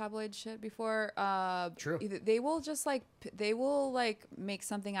involved in tabloid shit before, True. They will make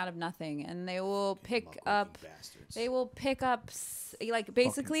something out of nothing, and they will pick up like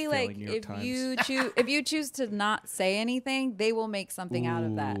basically like if you choose to not say anything, they will make something out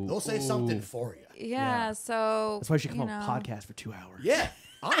of that. They'll say something for you. Yeah. So that's why you should come on a podcast for 2 hours. Yeah.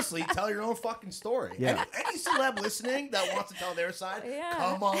 Honestly, tell your own fucking story. Yeah. Any celeb listening that wants to tell their side,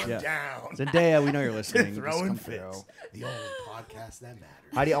 come on down. Zendaya, we know you're listening. Throwing fits. The only podcast that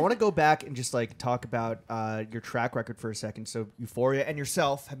matters. Heidi, I want to go back and just like talk about your track record for a second. So Euphoria and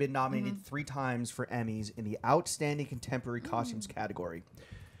yourself have been nominated 3 times for Emmys in the Outstanding Contemporary Costumes category.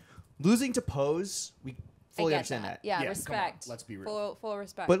 Losing to Pose, we fully understand that. Yeah, respect. Let's be real. Full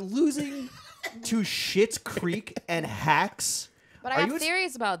respect. But losing to Schitt's Creek and Hacks. But I have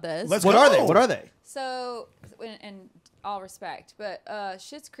theories about this. What are they? So, in all respect, but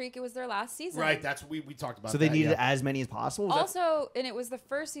Schitt's Creek, it was their last season. Right, that's we talked about. So they needed as many as possible. Also, and it was the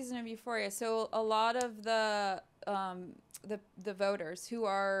first season of Euphoria, so a lot of the the voters who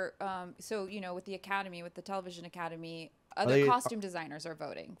are so with the Academy, with the Television Academy, other costume designers are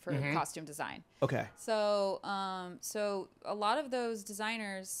voting for costume design. Okay. So so a lot of those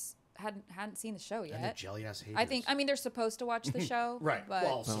designers hadn't seen the show yet. And the jelly ass haters. I mean they're supposed to watch the show, right. But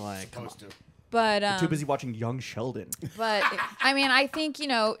Well, supposed to. but too busy watching Young Sheldon. But I mean, I think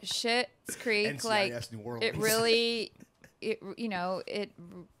Schitt's Creek, NCIS like New Orleans. it really, it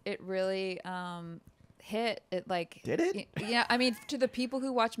really hit it like. Did it? Yeah, I mean, to the people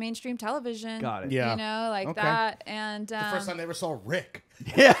who watch mainstream television. Got it. Yeah. Like Okay. that, and The first time they ever saw Rick.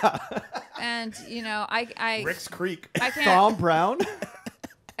 Yeah. and I Rick's Creek. I can't. Tom Brown.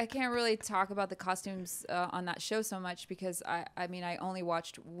 I can't really talk about the costumes on that show so much because I mean I only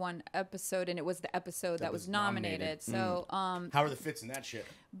watched one episode and it was the episode that was nominated. So How are the fits in that shit?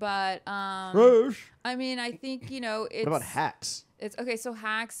 but Rush. I mean I think it's What about Hacks? It's okay. So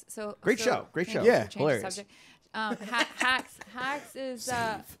Hacks. So Great so show. Great thank show. you Yeah, for changing the hilarious. subject. Hacks is.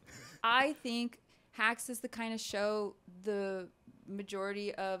 I think Hacks is the kind of show the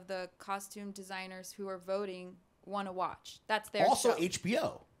majority of the costume designers who are voting want to watch. That's their Also show.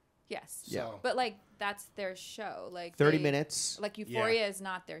 HBO. Yes. Yeah. So- But like that's their show. Like 30 they- minutes. Like Euphoria is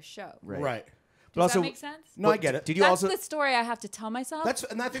not their show. Right. But Does also, that make sense? No, I get it. Did you That's also? the story I have to tell myself.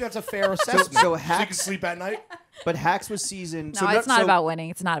 And I think that's a fair assessment. so you Hacks- can sleep at night. But Hacks was season. no, it's not about winning.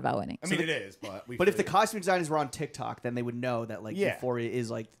 It's not about winning. I mean, it is, but But if the costume designers were on TikTok, then they would know that like Yeah. Euphoria is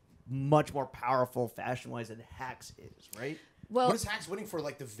like much more powerful fashion wise than Hacks is, right? Well, what is Hacks winning for?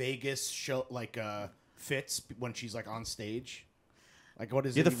 Like the Vegas show, like fits when she's like on stage. Like what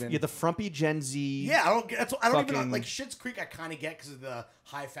is You're it the even? you're the frumpy Gen Z. Yeah, I don't get. I don't even fucking- know, like Schitt's Creek. I kind of get because of the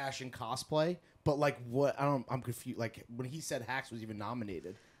high fashion cosplay, but like what? I'm confused. Like when he said Hacks was even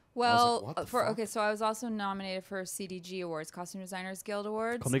nominated. well, what the fuck? so I was also nominated for CDG Awards, Costume Designers Guild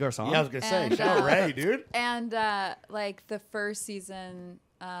Awards. Comme des Garçons. Yeah, I was gonna say, And, shout out Ray, dude. And like the first season,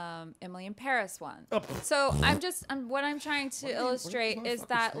 Emily in Paris won. Oh. So what I'm trying to illustrate is motherfuckers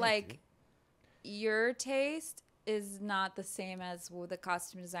that think, like dude? your taste is not the same as the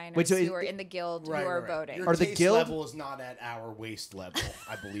costume designers Wait, so who are in the guild who are voting. Your Are the taste guild- level is not at our waist level,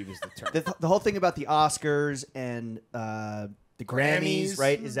 I believe is the term. The whole thing about the Oscars and the Grammys, Grammys.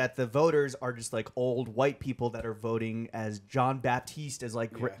 right, is that the voters are just like old white people that are voting as John Baptiste as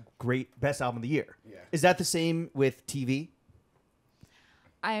like Yeah. great best album of the year. Yeah. Is that the same with TV?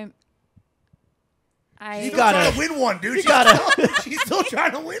 She's You still gotta- trying to win one, dude. She's still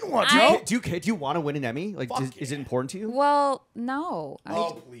trying to win one. Do you want to win an Emmy? Like, Fuck is it yeah. important to you? Well, no.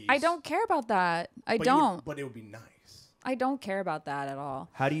 Oh, please. I don't care about that. I But don't. but it would be nice. I don't care about that at all.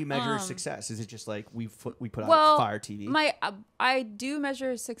 How do you measure success? Is it just like we put Well, out Fire TV? I do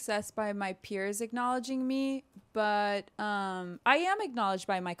measure success by my peers acknowledging me, but I am acknowledged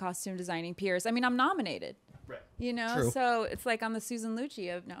by my costume designing peers. I mean, I'm nominated. Right. You know, True. so it's like I'm the Susan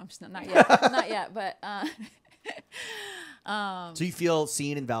Lucci of I'm just not yet, not yet, but So you feel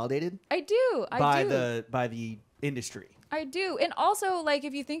seen and validated I do. by the industry. I do. And also, like,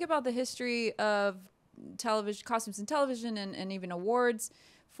 if you think about the history of television, costumes in television, and even awards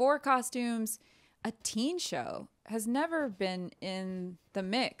for costumes, a teen show has never been in the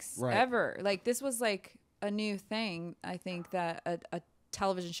mix, Right. ever. Like, this was, like, a new thing, I think, that a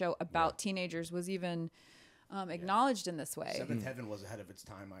television show about teenagers was even acknowledged in this way. Seventh Heaven was ahead of its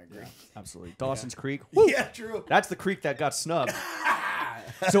time, I agree. Absolutely. Dawson's Creek. Yeah, true. That's the creek that got snubbed.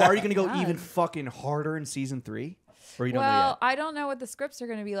 So are you going to go God. even fucking harder in season 3? Or you don't know Well, yet? I don't know what the scripts are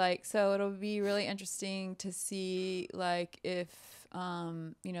going to be like, so it'll be really interesting to see, like, if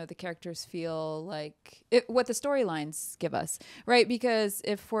the characters feel like what the storylines give us, right? Because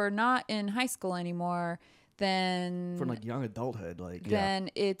if we're not in high school anymore, then For like young adulthood, like then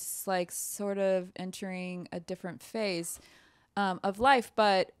it's like sort of entering a different phase of life.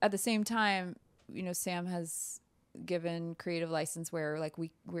 But at the same time, Sam has given creative license where like we're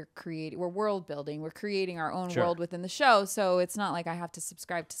world building, we're creating our own Sure. world within the show. So it's not like I have to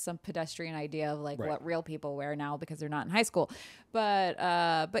subscribe to some pedestrian idea of like Right. what real people wear now because they're not in high school. But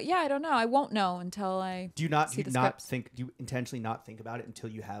yeah, I don't know. I won't know until I Do you not see do you the not scripts. think do you intentionally not think about it until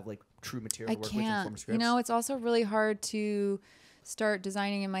you have like true material I to work with and form can't. scripts? It's also really hard to start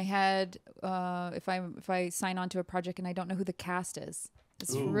designing in my head if I sign on to a project and I don't know who the cast is.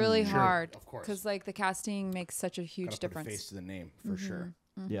 It's really Sure. hard, Of course. because like the casting makes such a huge Gotta put a difference. face to the name for sure.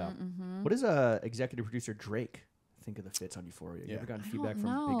 Yeah. Mm-hmm. What does executive producer Drake think of the fits on Euphoria? You Yeah. ever gotten I feedback don't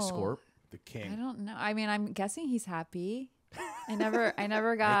from Big know. Scorp? The I king. don't know. I mean, I'm guessing he's happy. I never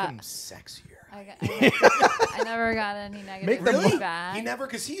Make got. him sexier. I never got any negative Make them- feedback. He never,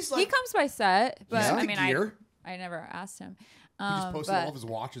 because he's He like, comes by set, but in I the mean, gear. I never asked him. He just posted but all of his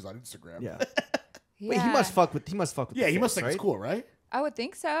watches on Instagram. Yeah. Wait, he must fuck with. Yeah, the he must fits, think right? it's cool, right? I would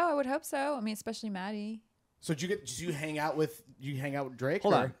think so. I would hope so. I mean, especially Maddie. So did you hang out with Drake?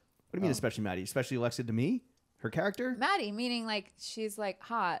 Hold or? on. What do you mean, especially Maddie? Especially Alexa to me? Her character? Maddie, meaning like she's like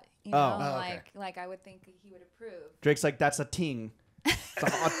hot. You Oh. know, Oh, okay. like I would think he would approve. Drake's like, that's a ting. It's a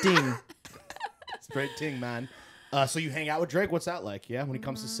hot ting. Straight ting, man. So you hang out with Drake? What's that like? Yeah, when he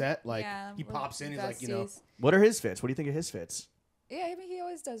comes to set, like Yeah, he we're pops in, he's like, besties. What are his fits? What do you think of his fits? Yeah, I mean, he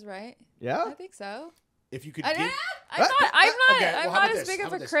always does right. Yeah? I think so. if you could I'm give, not. I'm Okay, well, how not about as this? big How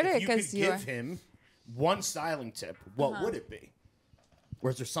of a about this? critic If you as could you are. give him one styling tip, what Uh-huh. would it be? Or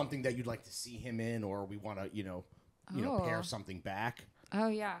is there something that you'd like to see him in, or we want to, pair Oh. something back? Oh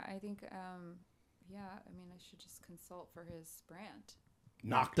yeah, I think. Yeah, I mean, I should just consult for his brand.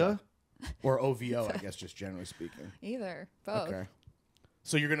 Nocta or OVO, I guess, just generally speaking. Either, both. Okay.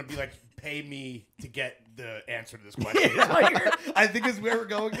 So you're gonna be like, pay me to get the answer to this question. I think is where we're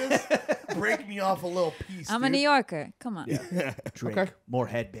going. This break me off a little piece. I'm a dude. New Yorker. Come on. Drake. Okay. More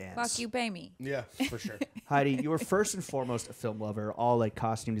headbands. Fuck you, pay me. Yeah, for sure. Heidi, you were first and foremost a film lover, all like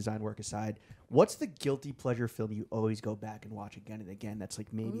costume design work aside. What's the guilty pleasure film you always go back and watch again and again that's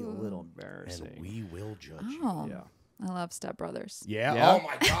like maybe a little embarrassing? And we will judge you. Oh, Yeah. I love Step Brothers. Yeah? Yeah? Oh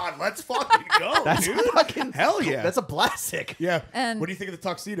my God. Let's fucking go, That's dude. fucking Hell yeah. That's a classic. Yeah. And- what do you think of the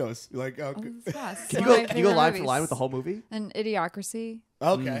tuxedos? You're like, Oh, it's fast. Can One of you my go favorite line for movies. line with the whole movie? And Idiocracy.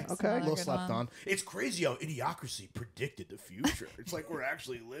 okay. Okay. A little Good slept one. on. It's crazy how Idiocracy predicted the future. It's like we're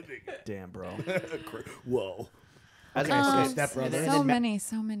actually living it. Damn, bro. Whoa. As Okay, I so said, Step Brothers. and So then many,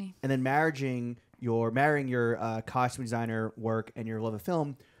 so many. And then marrying your costume designer work and your love of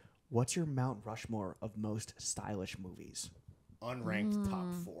film. What's your Mount Rushmore of most stylish movies? Unranked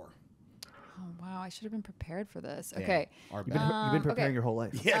top 4. Oh wow, I should have been prepared for this. Damn. Okay. Our You've been, bad. you've been preparing okay. your whole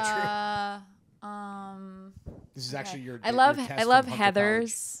life. Yeah, true. This is okay. actually your. I love your test I love from Hunter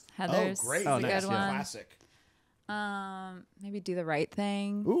Heathers. College. Heathers. Oh, great. Is Oh, a nice. good Yeah. one. Classic. Maybe Do the Right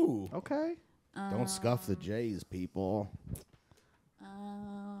Thing. Ooh. Okay. Don't scuff the J's, people.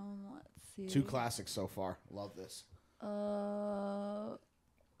 Let's see. 2 classics so far. Love this.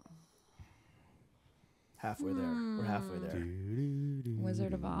 Halfway there. We're halfway there.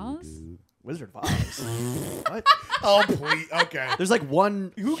 Wizard of Oz. Wizard of Oz. What? Oh, please. Okay. There's like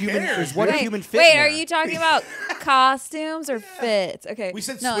one Who human. cares, There's one dude? human fit. Wait, in are there. you talking about costumes or fits? Okay. We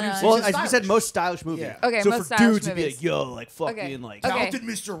said no, what do no, you say? no. Well, It's as we said, stylish. most stylish movie. Yeah. Okay, so most for stylish dudes, it'd be movies. like, yo, like fucking, Okay. like. Okay. Talented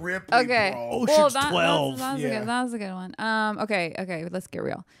Mr. Ripley, Okay. bro. Ocean's Well, 12. That was, Yeah. that was a good one. Okay, let's get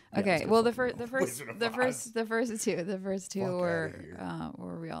real. let's Okay, get well, the fucking first, real. Wizard of the Oz. first two Fuck were outta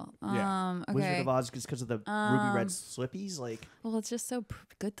were real. Yeah. Okay. Wizard of Oz just because of the ruby red slippies, like. Well, it's just so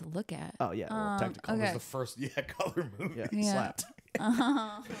good to look at. Oh yeah, well, technical. okay. Was the first color movie. Yeah, Yeah. slapped. It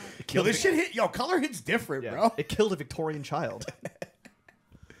Yo, killed this a- shit hit. Yo, color hits different, yeah. bro. It killed a Victorian child.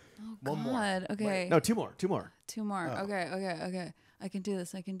 Oh One more. God. Okay. No, two more. Two more. Oh. Okay. I can do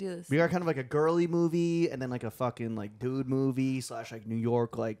this. We got kind of like a girly movie, and then like a fucking like dude movie / like New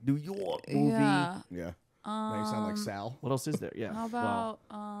York movie. Yeah. Yeah. Now you sound like Sal. What else is there? Yeah. How Wow.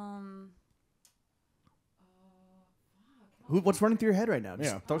 about What's running through your head right now?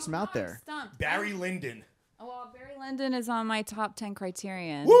 Just Yeah. throw some out there. Stumped. Barry Lyndon. Oh, well, Barry Lyndon is on my top 10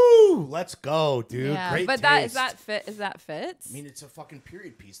 criterion. Woo! Let's go, dude. Yeah, Great but taste. is that fits? I mean, it's a fucking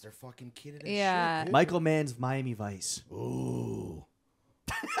period piece. They're fucking kidded as Yeah. shit, dude. Michael Mann's Miami Vice. Ooh.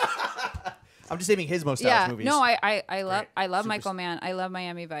 I'm just naming his most stylish yeah. movies. No, I love Super Michael Mann. I love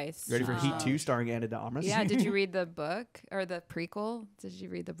Miami Vice. You ready for Heat 2 starring Anna de Armas? Yeah. Did you read the book or the prequel? Did you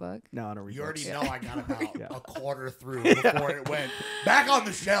read the book? No, I don't read You already books. know I got about Yeah. a quarter through before it went back on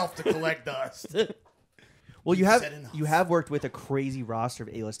the shelf to collect dust. Well, said enough. you have worked with a crazy roster of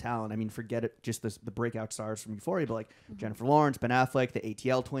A-list talent. I mean, forget it, just the breakout stars from Euphoria, but like Jennifer Lawrence, Ben Affleck, the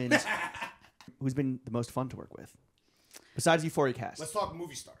ATL twins. Who's been the most fun to work with? Besides Euphoria cast. Let's talk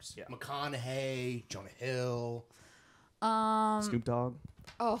movie stars. Yeah. McConaughey, Jonah Hill, Snoop Dogg,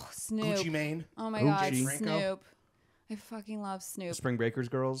 Oh, Snoop. Gucci Mane. Oh my Gucci. God, Franco. Snoop. I fucking love Snoop. Spring Breakers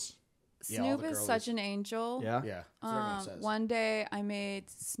girls. Yeah, all Snoop the is girlies. such an angel. Yeah. Yeah, that's what everyone says. One day I made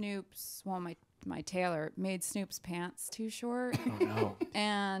Snoop's, well, my tailor made Snoop's pants too short. Oh no.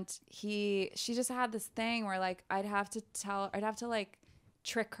 And she just had this thing where like I'd have to like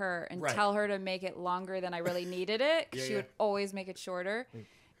trick her and Right. tell her to make it longer than I really needed it. 'Cause Yeah, she yeah. would always make it shorter.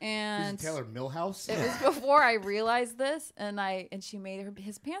 And Who's Taylor Millhouse? it was before I realized this, and she made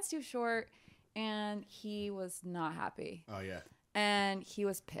his pants too short, and he was not happy. Oh yeah. And he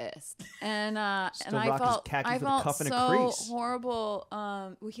was pissed, and Still I rock his felt khakis I with a felt cuff and a so crease. horrible.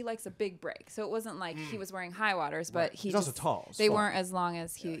 Well, he likes a big break, so it wasn't like he was wearing high waters, but Right. he He's also just- tall as They fuck. weren't as long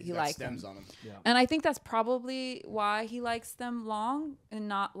as he He's got liked them. stems on him. Yeah. And I think that's probably why he likes them long and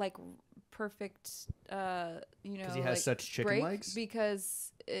not like perfect, you know, Because he has like, such chicken break legs?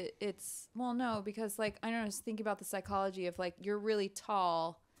 because it's well, no, because like I don't know, just think about the psychology of like you're really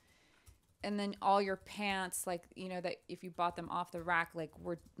tall, and then all your pants, like, you know, that if you bought them off the rack, like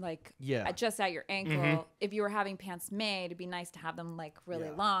were like just at your ankle. If you were having pants made, it'd be nice to have them like really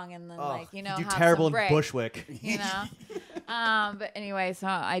long, and then like, you know, do have terrible some in break, Bushwick. you know. But anyway, so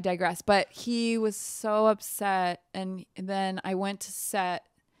I digress. But he was so upset, and then I went to set.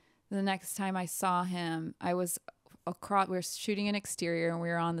 The next time I saw him, I was across. We were shooting an exterior, and we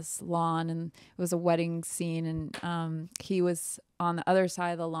were on this lawn, and it was a wedding scene, and he was on the other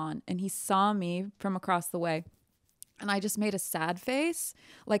side of the lawn, and he saw me from across the way, and I just made a sad face,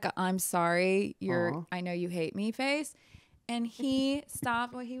 like a "I'm sorry, I know you hate me" face, and he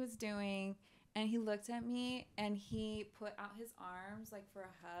stopped what he was doing, and he looked at me, and he put out his arms like for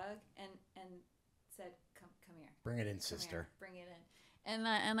a hug, and said, "Come here, Bring it in, sister. Bring it in."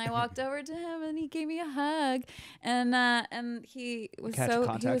 And I walked over to him, and he gave me a hug, and he was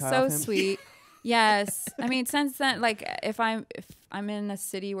so sweet. Yes, I mean, since then, like if I'm in a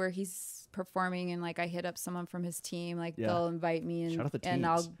city where he's performing, and like I hit up someone from his team, like they'll invite me, and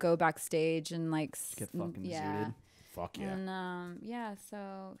I'll go backstage and like get fucking zooted. Fuck yeah. And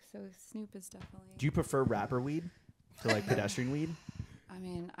so Snoop is definitely. Do you prefer rapper weed to like pedestrian weed? I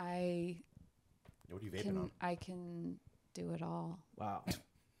mean, What are you vaping on? I can do it all. Wow.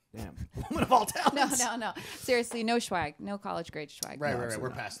 Damn. Woman of all talents. No. Seriously, no swag. No college grade swag. Right. We're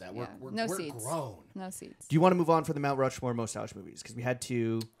past that. Yeah. We're seats. grown. No seats. Do you want to move on for the Mount Rushmore most stylish movies? Because we had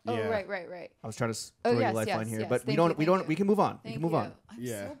two. Oh, Yeah. right. I was trying to throw you a lifeline here, but we don't. We can move on. We can move on. I'm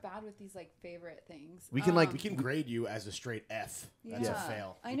so bad with these like favorite things. We can We can grade you as a straight F. That's a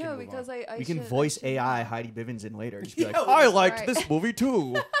fail. I know, because I we can voice AI Heidi Bivens in later. Just be like, Yeah, I liked this movie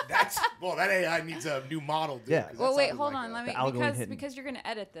too. that AI needs a new model, dude. Yeah. Well, wait, hold on. Let me algorithm hidden. because you're gonna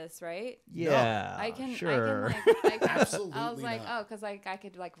edit this, right? Yeah. I can. Sure. I can Absolutely I was like, not. because I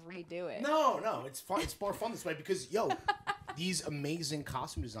could like redo it. No, it's fun. It's more fun this way because these amazing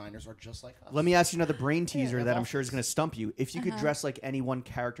costume designers are just like us. Let me ask you another brain teaser they're that I'm all- sure is going to stump you. If you could dress like any one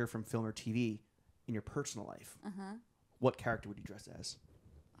character from film or TV in your personal life, what character would you dress as?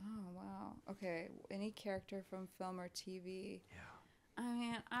 Oh wow. Okay. Any character from film or TV? Yeah.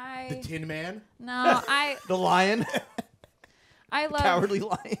 I mean, the Tin Man. No, The lion? I love Cowardly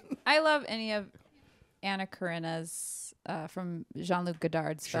lion? I love any of Anna Karenina's from Jean-Luc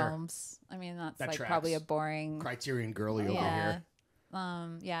Godard's films. I mean, that's That like tracks. probably a boring Criterion girly over here.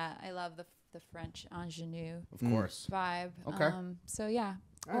 Yeah, I love the French ingenue Of course. vibe. Okay. So yeah,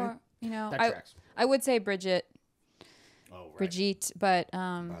 All right. or you know, That tracks. I would say Bridget, Oh, right. Brigitte, but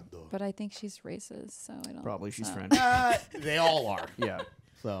I think she's racist, so I don't. Probably. She's so. French. They all are. Yeah.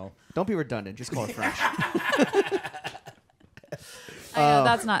 So Don't be redundant. Just call her French. I know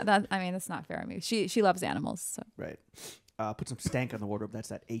that's not that. I mean, that's not fair. I mean, she loves animals. So. Right. Put some stank on the wardrobe. That's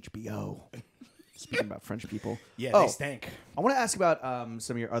that HBO. Speaking about French people. yeah, they stank. I want to ask about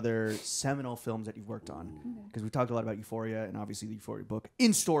some of your other seminal films that you've worked on. Because we talked a lot about Euphoria and obviously the Euphoria book.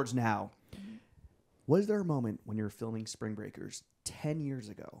 In stores now. Was there a moment when you were filming Spring Breakers 10 years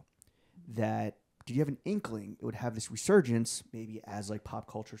ago that did you have an inkling it would have this resurgence maybe as like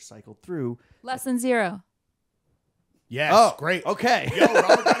pop culture cycled through? Lesson Zero. Yes, great. Okay. Yo,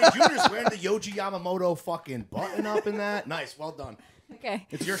 Robert Downey Jr. is wearing the Yoji Yamamoto fucking button up in that. Nice, well done. Okay.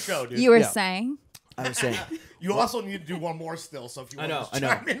 It's your show, dude. You were Yeah. saying. I was saying. You also need to do one more still, so if you want to I know.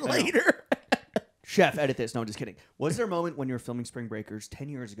 chime in later. Chef, edit this. No, I'm just kidding. Was there a moment when you were filming Spring Breakers 10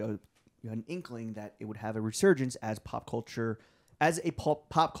 years ago, you had an inkling that it would have a resurgence as pop culture, as a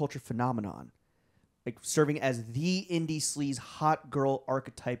pop culture phenomenon, like serving as the indie sleaze hot girl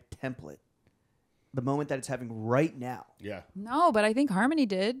archetype template? The moment that it's having right now. Yeah. No, but I think Harmony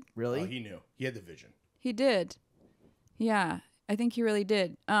did. Really? Oh, he knew. He had the vision. He did. Yeah, I think he really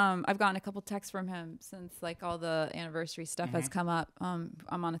did. I've gotten a couple texts from him since like all the anniversary stuff has come up. I'm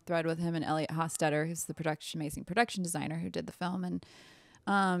on a thread with him and Elliot Hostetter, who's the amazing production designer who did the film, and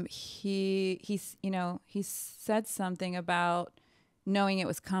he said something about knowing it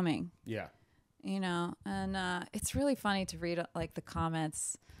was coming. Yeah. And it's really funny to read like the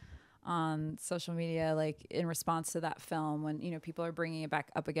comments on social media, like in response to that film when, people are bringing it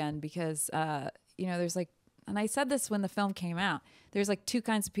back up again because, there's like, and I said this when the film came out, there's like two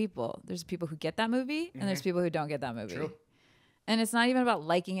kinds of people. There's people who get that movie and there's people who don't get that movie. True. And it's not even about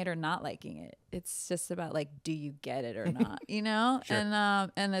liking it or not liking it. It's just about like, do you get it or not, Sure.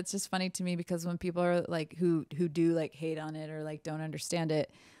 And it's just funny to me because when people are like, who do like hate on it or like don't understand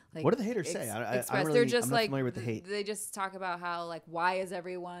it, like What do the haters say? I express. don't really, They're just I'm not like familiar with the hate. they just talk about how like why is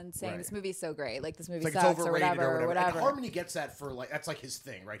everyone saying this movie's so great? Like this movie It's sucks like or whatever. And Harmony gets that for like that's like his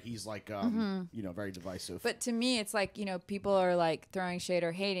thing, right? He's like you know, very divisive. But to me, it's like, you know, people are like throwing shade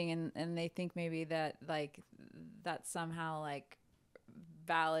or hating, and they think maybe that like that's somehow like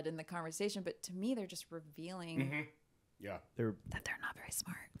valid in the conversation. But to me, they're just revealing. Yeah, that they're not very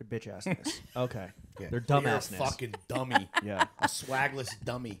smart. They're bitch assness. Okay. yeah. They're dumbassness. You're a fucking dummy. Yeah. A swagless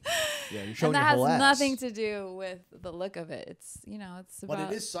dummy. Yeah, you're showing And that your has whole ass. nothing to do with the look of it. It's, you know, it's about...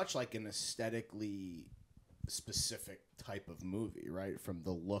 But it is such like an aesthetically specific type of movie, right? From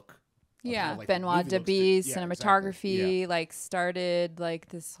the look. Yeah, like Benoit the movie Debie's looks cinematography like started like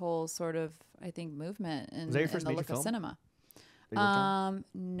this whole sort of, I think, movement in, Was that your first the major look of film cinema. that you worked on?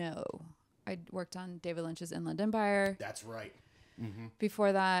 No. I worked on David Lynch's Inland Empire. That's right.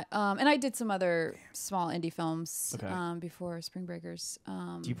 Before that, and I did some other small indie films Okay. before Spring Breakers.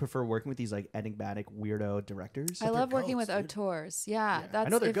 Do you prefer working with these like enigmatic weirdo directors? I love working goats, with dude. auteurs. Yeah, that's I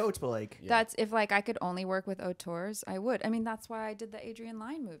know they're if- goats, but like That's if like I could only work with auteurs, I would. I mean, that's why I did the Adrian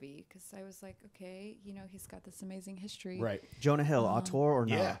Lyne movie, because I was like, okay, you know, he's got this amazing history. Right. Jonah Hill, auteur or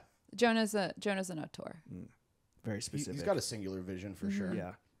not? Yeah. Jonah's an auteur, Very specific. He's got a singular vision for sure.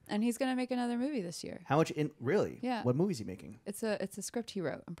 Yeah. and he's gonna make another movie this year. How much in really? Yeah. What movie is he making? It's a script he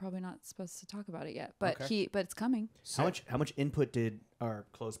wrote. I'm probably not supposed to talk about it yet, but Okay. but it's coming. How much input did our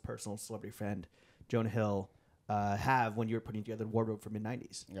close personal celebrity friend Jonah Hill have when you were putting together the wardrobe for mid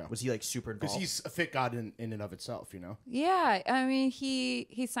 '90s? Yeah. Was he like super Because involved? he's a fit god in and of itself, you know? Yeah, I mean,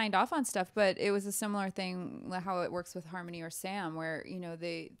 he signed off on stuff, but it was a similar thing like how it works with Harmony or Sam, where you know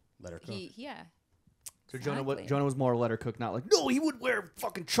Let her cook. So Jonah, exactly. Jonah was more let her cook, not like no, he would wear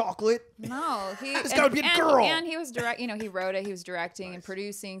fucking chocolate. No, This guy would be a girl. And he was direct. You know, he wrote it. He was directing and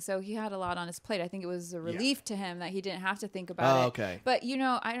producing, so he had a lot on his plate. I think it was a relief to him that he didn't have to think about it. Okay. But you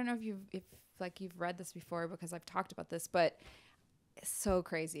know, I don't know if like you've read this before because I've talked about this, but it's so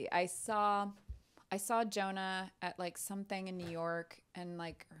crazy. I saw Jonah at like something in New York, and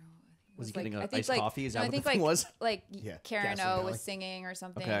like. Was he like, getting I an think iced like, coffee? Is no, that I what think the thing like, was? Like Yeah, Karen Gasoline O Alley. was singing or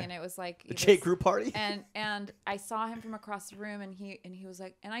something, Okay. and it was like The it J was- Crew party. and I saw him from across the room, and he was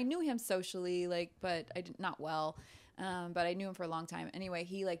like, and I knew him socially, like, but I did not well, but I knew him for a long time. Anyway,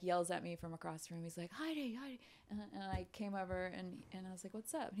 he like yells at me from across the room. He's like, Heidi, and I came over and I was like,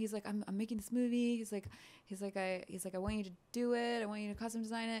 what's up? And he's like, I'm making this movie. He's like, I want you to do it. I want you to costume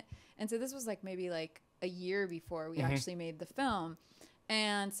design it. And so this was like maybe like a year before we actually made the film.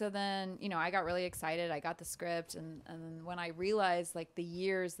 And so then, you know, I got really excited. I got the script. And then when I realized, like, the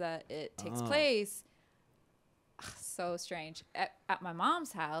years that it takes place, so strange. At my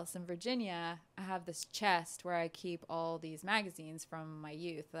mom's house in Virginia, I have this chest where I keep all these magazines from my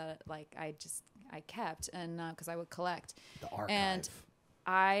youth that, like, I kept. And because I would collect. The archive. And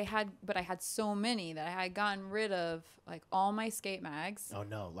I had so many that I had gotten rid of, like, all my skate mags. Oh,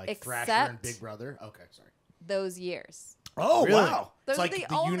 no. Like Except- Thrasher and Big Brother? Okay, sorry. Those years. Oh, Really? wow. Those It's are like the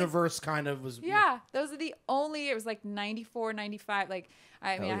the only- universe kind of was. Yeah, those are the only, it was like 94, 95. Like,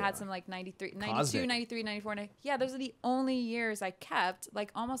 I mean, Hell I yeah. had some like 93, 92, Cosmic. 93, 94. Yeah, those are the only years I kept.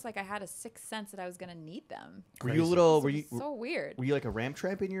 Like, almost like I had a sixth sense that I was going to need them. Were you a Crazy. little? So Were it you? was so weird. Were you like a ramp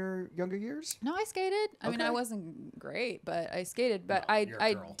tramp in your younger years? No, I skated. I mean, I Okay. wasn't great, but I skated. But Well, you're a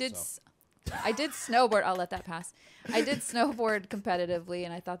I girl, did. so. I did snowboard. I'll let that pass. I did snowboard competitively,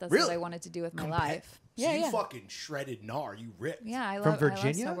 and I thought that's Really? what I wanted to do with my life. So Yeah, you yeah. fucking shredded gnar. You ripped. Yeah, I From love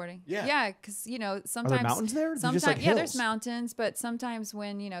Virginia? I love snowboarding. Yeah. Yeah, because you know sometimes mountains there? They're Sometimes just like yeah, there's hills. mountains, but sometimes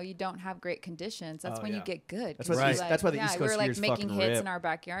when you know you don't have great conditions, that's Oh, when yeah. you get good. That's 'cause why the you're East- that's why the yeah, East we Coast were like skiers making fucking hits rip. in our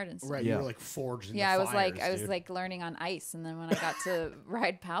backyard and stuff. Right. Yeah. You were like forged in Yeah, the I was like fires, I was dude. like learning on ice, and then when I got to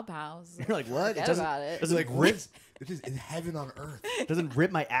ride pow pows, You're like, what? Forget doesn't about it. doesn't like, rip It is in heaven on earth. doesn't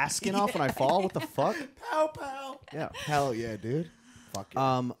rip my ass skin off when I fall. What the fuck? Pow, pow. Yeah. Hell yeah, dude. Fuck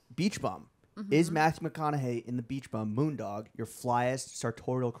yeah. Beach Bum. Mm-hmm. Is Matthew McConaughey in the Beach Bum Moondog your flyest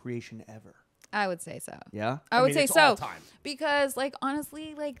sartorial creation ever? I would say so. Yeah. I would mean, say it's so all time. because, like,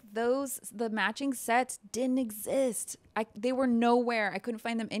 honestly, like the matching sets didn't exist. They were nowhere. I couldn't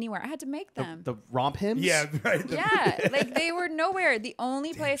find them anywhere. I had to make them. The romp hymns. Yeah, right. Yeah, like they were nowhere. The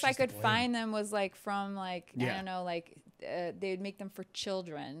only place I she's to could blame. find them was like from like I Yeah. don't know, like they would make them for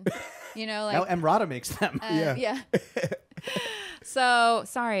children. You know, Now like Emrata makes them. yeah. So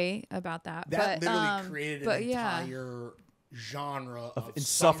sorry about that. That but, literally created but an yeah. entire genre of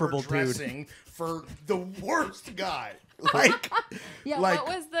insufferable summer dude. dressing for the worst guy. Like, Yeah, like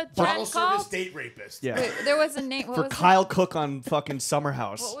what was the bottle trend service called? date rapist. Yeah. Wait, there was a name. What For was Kyle Cook on fucking Summer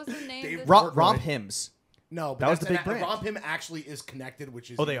House. what was the name? Dave that- Ro- Romp hymns. No, but That was that's the big brand. Romp Him actually is connected,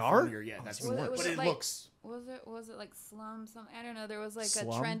 which is Oh, they even are? funnier. Yeah, that's Was it- was but it it like- looks was it like slum something? I don't know. There was like Slum?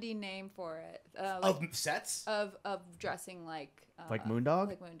 a trendy name for it. Of sets? Of dressing like Moondog?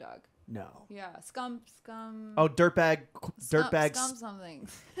 Like Moondog. No. Yeah, scum. Oh, dirtbag. Scum something.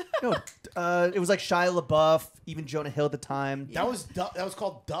 No, it was like Shia LaBeouf, even Jonah Hill at the time. That was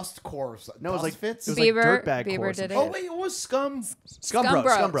called Dust Core. No, it was like Fits. it was Bieber- like dirtbag. Bieber Core did or some it. Oh wait, it was Scum. Scum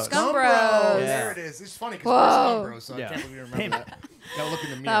Bros. Scum Bros. Yeah. Yeah. There it is. It's funny because we're Scum Bros, so Yeah. I can't believe you remember that. Gotta look in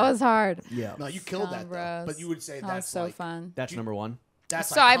the mirror. That was hard. Yeah. No, you killed Scum that though. Bros. But you would say That that's was so like, fun. That's number one. That's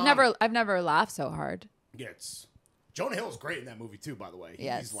So I've iconic. never laughed so hard. Yeah, it's Jonah Hill's great in that movie too. By the way,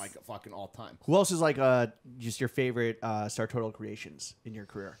 Yes. he's like a fucking all time. Who else is like just your favorite sartorial creations in your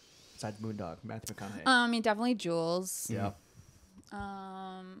career besides Moondog, Matthew McConaughey? I mean, definitely Jules. Yeah.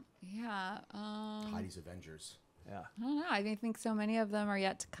 Yeah. Heidi's Avengers. Yeah. I don't know. I think so many of them are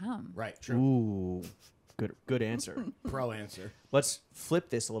yet to come. Right. True. Ooh. Good answer. Pro answer. Let's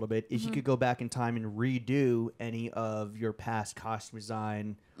flip this a little bit. If you could go back in time and redo any of your past costume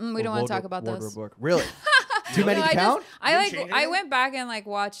design, We don't want to talk about those. wardrobe work. Really? Too many to count? I went back and like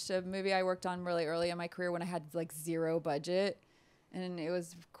watched a movie I worked on really early in my career when I had like zero budget, and it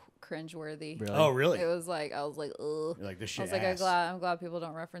was cringeworthy. Really? Oh, really? It was like I was like, ugh. You're like this I shit. was like, ass. I'm glad people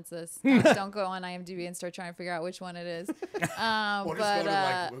don't reference this. Don't go on IMDb and start trying to figure out which one it is. Or just go to,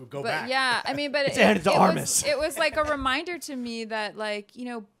 like, go back. Yeah, I mean, but It's Anna de Armas. it was like a reminder to me that like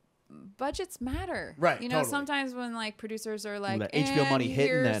budgets matter. Right, You know, totally. sometimes when like producers are like, Let HBO money hit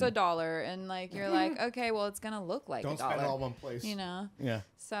and here's then- $1, and like you're like, okay, well it's gonna look like Don't $1. spend it all in one place. You know. Yeah.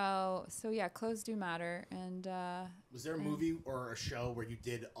 So yeah, clothes do matter, and Was there a movie or a show where you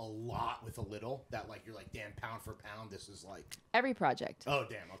did a lot with a little that like you're like, damn, pound for pound, this is like. every project. Oh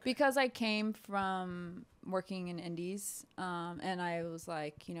damn. Okay. Because I came from working in indies, and I was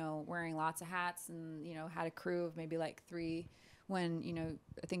like, wearing lots of hats, and had a crew of maybe like 3. When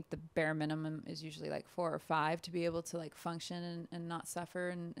I think the bare minimum is usually like 4 or 5 to be able to like function and not suffer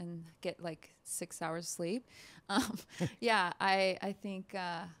and get like 6 hours sleep. Yeah, I think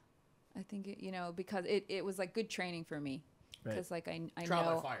it, because it was like good training for me, because like I Trial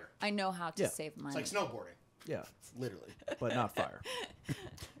by know fire. I know how to Yeah. save It's money. like snowboarding. Yeah. Literally. But not fire.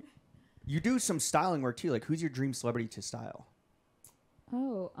 You do some styling work too. Like, who's your dream celebrity to style?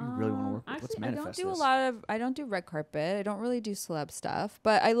 Oh, You really wanna work with? Let's actually, I don't manifest do this. I don't do red carpet. I don't really do celeb stuff,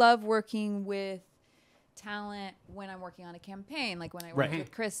 but I love working with talent when I'm working on a campaign, like when I worked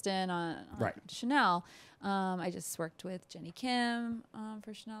with Kristen on Right. Chanel. I just worked with Jenny Kim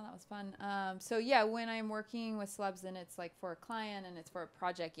for Chanel. That was fun. So yeah, when I'm working with celebs and it's like for a client and it's for a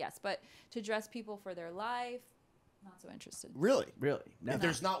project, yes. But to dress people for their life, not so interested. Really? Really? No.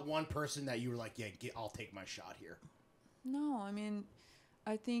 There's not one person that you were like, yeah, I'll take my shot here. No, I mean,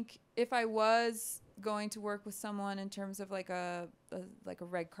 I think if I was going to work with someone in terms of like a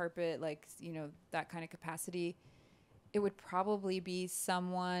red carpet, like, that kind of capacity, it would probably be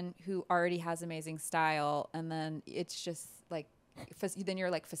someone who already has amazing style. And then it's just like, then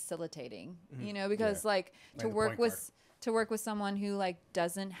you're like facilitating, because like to the work point with someone who like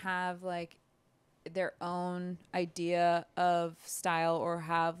doesn't have like their own idea of style or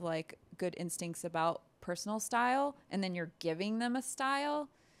have like good instincts about personal style, and then you're giving them a style,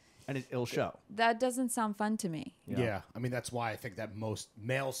 And it'll show. that doesn't sound fun to me. Yeah. I mean, that's why I think that most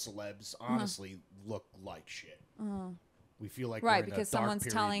male celebs honestly look like shit. We feel like Right, we're in a because dark someone's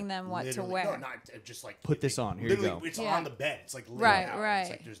period, telling them what to literally- wear. No, not just like Put this on. Here you literally, go. It's Yeah. on the bed. It's like laid Right, out. right. It's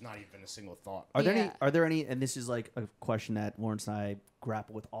like there's not even a single thought. Are there Yeah. any? Are there any? And this is like a question that Lawrence and I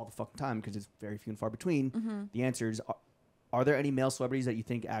grapple with all the fucking time because it's very few and far between. The answer is: are there any male celebrities that you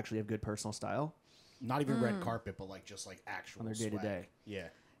think actually have good personal style Not even red carpet, but like just like actual on their day to swag. day? Yeah.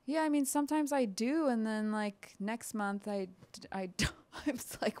 Yeah, I mean, sometimes I do, and then like next month I don't. I'm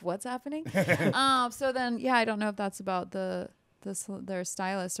just like, what's happening? So then, yeah, I don't know if that's about their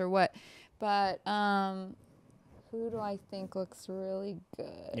stylist or what, but who do I think looks really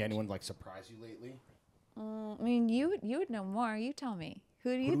good? Yeah. Anyone like surprise you lately? I mean, you would know more. You tell me.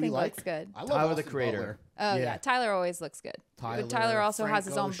 Who do you Who do we think like? looks good? I love Tyler, the Austin creator. Butler. Oh yeah, Tyler always looks good. Tyler, But Tyler also Frank has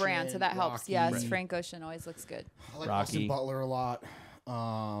his own brand, so Ocean, that helps. Rocky. Yes, Right. Frank Ocean always looks good. I like Rocky. Austin Butler a lot.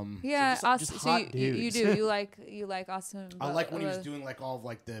 Yeah, just Austin, so hot you dudes. do. You like Austin. I like when he was Butler. doing like all of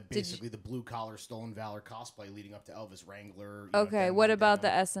like the basically the blue collar stolen valor cosplay leading up to Elvis Wrangler. Okay, Ben what about the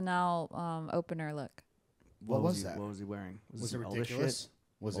Montano. SNL opener look? What was that? What was he wearing? Was it some Elvis ridiculous? shit?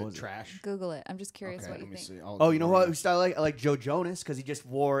 Was What it was it? trash? Google it. I'm just curious Okay, what let you me think. see. I'll Oh, you know Google what? it. Who style I like? I like Joe Jonas because he just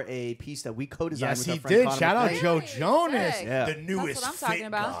wore a piece that we co-designed. Yes, with he our friend did. Connor Shout out McClain. Joe Hey, Jonas, sick. Yeah. the newest That's what I'm talking fit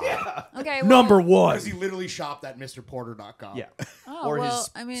about. god. Okay, well, Number one. Because he literally shopped at MrPorter.com. Yeah. Oh, or well, his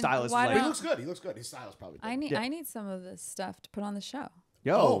I mean, stylist. why Like, He don't- looks good. He looks good. His style is probably good. I need Yeah. I need some of this stuff to put on the show.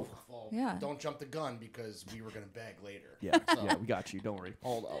 Yo. Well, Yeah. Don't jump the gun because we were gonna beg later. Yeah, So, yeah, we got you. Don't worry.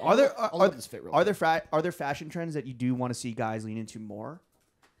 Hold on. Are let this fit real quick. are there fashion trends that you do want to see guys lean into more?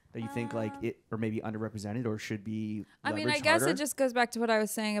 That you think like it or maybe underrepresented or should be? I mean, I leveraged guess harder? it just goes back to what I was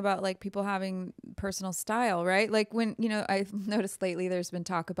saying about like people having personal style, right? Like when, I've noticed lately there's been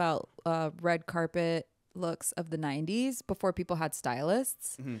talk about red carpet looks of the 90s before people had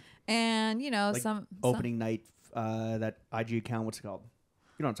stylists. And, like some opening night that IG account. What's it called?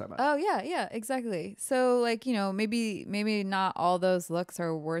 You know what I'm talking about? Oh yeah, exactly. So like, maybe not all those looks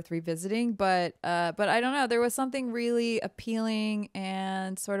are worth revisiting, but I don't know. There was something really appealing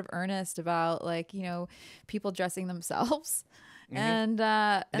and sort of earnest about like, people dressing themselves. And they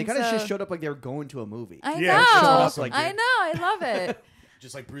kind of so, just showed up like they were going to a movie. I Yeah, know. showed up like I it. know. I love it.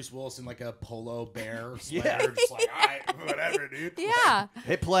 Just like Bruce Willis in like a polo bear sweater, just like, all right, whatever, dude. Yeah.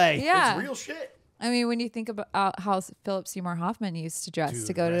 Hit play. Yeah. It's real shit. I mean, when you think about how Philip Seymour Hoffman used to dress Dude,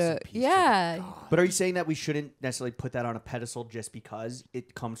 to go rest to, in peace, yeah. But are you saying that we shouldn't necessarily put that on a pedestal just because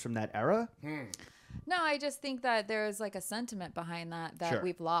it comes from that era? No, I just think that there's like a sentiment behind that Sure.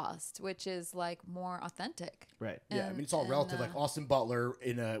 we've lost, which is like more authentic. Right. Yeah, I And- mean, it's all relative. and, Like Austin Butler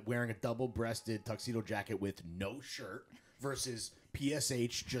wearing a double-breasted tuxedo jacket with no shirt versus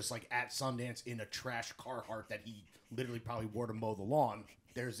PSH just like at Sundance in a trash Carhartt that he literally probably wore to mow the lawn.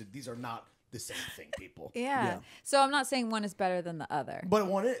 These are not the same thing, people. Yeah. So I'm not saying one is better than the other. But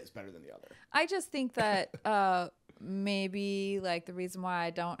one is better than the other. I just think that maybe like the reason why I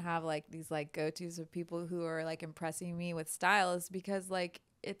don't have like these like go-tos of people who are like impressing me with style is because like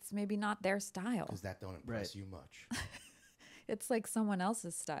it's maybe not their style. Because that don't impress you much. It's like someone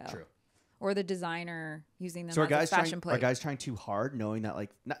else's style. True. Or the designer using them So as a fashion are plate. guys trying too hard, knowing that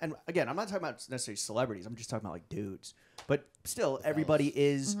like, and again, I'm not talking about necessarily celebrities. I'm just talking about like dudes. But still, everybody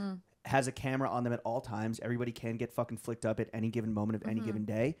is has a camera on them at all times. Everybody can get fucking flicked up at any given moment of any given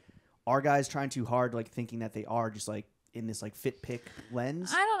day. Are guys trying too hard, like thinking that they are just like in this like fit pick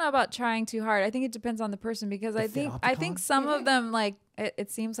lens? I don't know about trying too hard. I think it depends on the person because I think Opticon? some of them like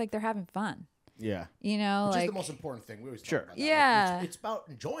it seems like they're having fun. Yeah. You know, Which like is the most important thing. We always Sure. talk about that. Yeah. Like, it's about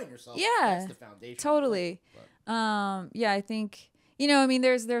enjoying yourself. Yeah. That's the foundation. Totally. But Yeah, I think I mean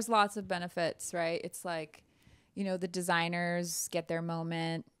there's lots of benefits, right? It's like, the designers get their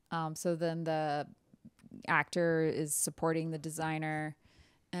moment. So then the actor is supporting the designer.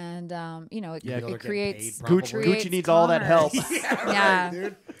 And it they're getting creates paid probably. Gucci needs all that help. yeah, right, Yeah.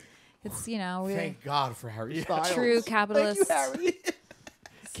 dude. It's really Thank God for Harry Styles. true capitalist Harry.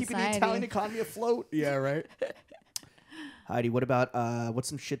 Keeping the society. Italian economy afloat. Yeah, right. Heidi, what about what's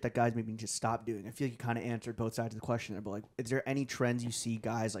some shit that guys maybe just stop doing? I feel like you kind of answered both sides of the question there, but like, is there any trends you see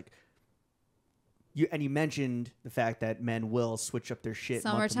guys like? You mentioned the fact that men will switch up their shit.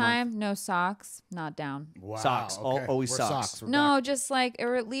 month to month. Summertime, no socks, not down. Wow. Socks, always We're socks. We're No, back. just like,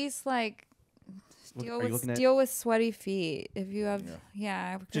 or at least like Are you looking at- deal with sweaty feet. If you have, Just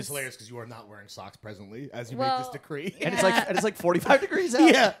because- hilarious because you are not wearing socks presently as you Well, make this decree. And Yeah. it's like 45 degrees out.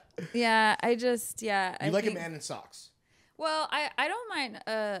 yeah. Yeah, I just You I like think, a man in socks. Well, I don't mind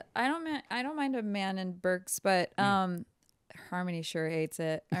I don't mind a man in Birks, but Harmony sure hates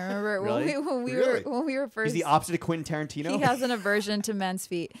it. I remember Really? when we Really? were He's first. the opposite of Quentin Tarantino. He has an aversion to men's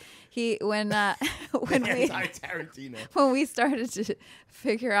feet. when we Anti-Tarantino. when we started to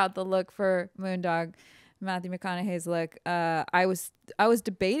figure out the look for Moondog, Matthew McConaughey's look, I was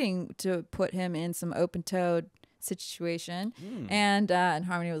debating to put him in some open-toed situation, and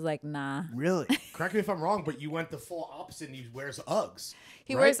Harmony was like, nah. Really? Correct me if I'm wrong, but you went the full opposite and he wears Uggs.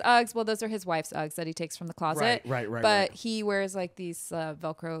 He right? wears Uggs. Well, those are his wife's Uggs that he takes from the closet. Right. But right. he wears like these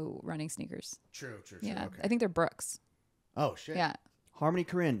Velcro running sneakers. True. Yeah, Okay. I think they're Brooks. Oh, shit. Yeah, Harmony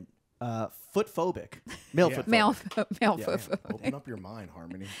Korine, foot phobic, male Yeah. foot male Yeah, foot. Open up your mind,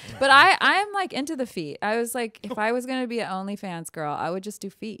 Harmony. But I'm like into the feet. I was like, if I was gonna be an OnlyFans girl, I would just do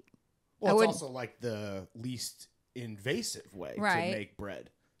feet. Well, I it's would- also like the least invasive way Right. to make bread.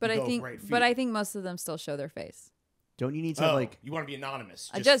 But You I go think, right feet. but I think most of them still show their face. Don't you need to like? you want to be anonymous?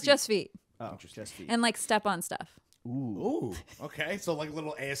 Just feet Oh, just feet. and like step on stuff. Ooh. Ooh, okay. So like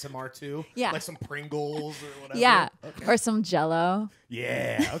little ASMR too. Yeah. Like some Pringles or whatever. Yeah, Okay. or some Jello.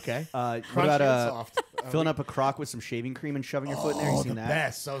 Yeah. Okay. What Crunchy about and soft. filling up a crock with some shaving cream and shoving your foot in there? You Oh, seen the that?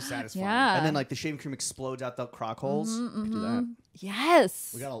 best. So satisfying. Yeah. And then like the shaving cream explodes out the crock holes. Do that.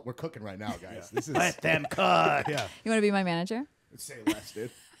 Yes. We're cooking right now, guys. This is Let them cut. yeah. You want to be my manager? Say less,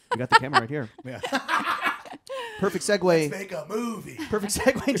 dude. We got the camera right here. Yeah. Perfect segue. Make a movie. Perfect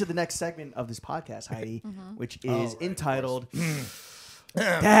segue into the next segment of this podcast, Heidi, which is right, entitled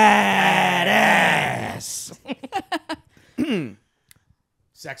Badass.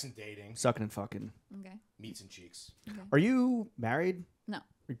 Sex and dating. Sucking and Fucking. Okay. Meats and cheeks. Are you married? No.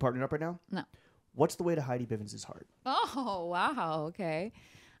 you partnered up right now? No. What's the way to Heidi Bivens' heart? Oh, wow. Okay.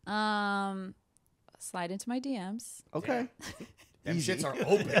 Slide into my DMs Okay. Them Easy. shits are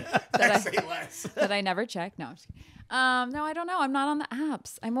open. I- Say less. that I never check. No, I'm just kidding. No, I don't know. I'm not on the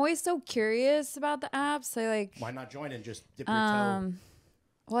apps. I'm always so curious about the apps. I like. Why not join and just dip your toe?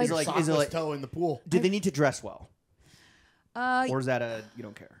 Well, I Is it Your like- sockless toe in the pool. Do they need to dress well? uh, Or is that a you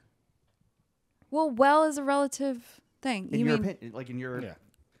don't care? well is a relative thing. In You your mean opinion, like in your Yeah.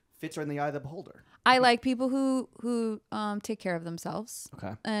 fits are in the eye of the beholder. I like people who take care of themselves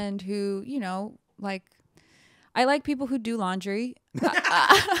Okay. and who like. I like people who do laundry.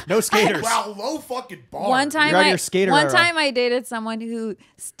 No skaters. Wow, low fucking bar. One time, You're on your skater era. I dated someone who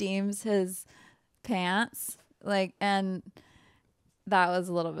steams his pants, and that was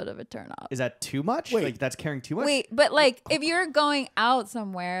a little bit of a turn off. Is that too much? Wait. Like that's carrying too much? Wait, but like if you're going out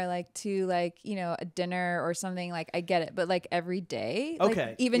somewhere, like to a dinner or something, like I get it, but like every day, like,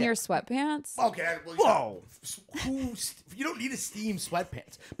 Okay, even yeah. your sweatpants. Okay. Well, Whoa. You don't need to steam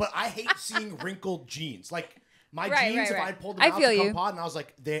sweatpants, but I hate seeing wrinkled jeans. Like my Right, jeans, right, if right. I pulled them I out feel to you. come pod, and I was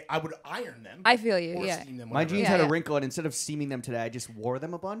like, I would iron them. I feel you, or yeah. steam them. My whatever. jeans Yeah, had a yeah. wrinkle, and instead of steaming them today, I just wore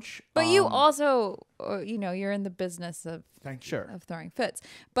them a bunch. But you also, you're in the business of Thank you. Sure. throwing fits.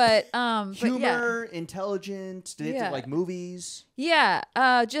 But but Humor, intelligent. Do they have Yeah. to like movies? yeah,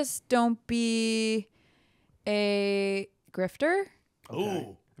 just don't be a grifter.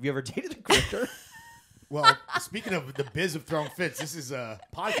 Ooh. Have you ever dated a grifter? Well, speaking of the biz of throwing fits, this is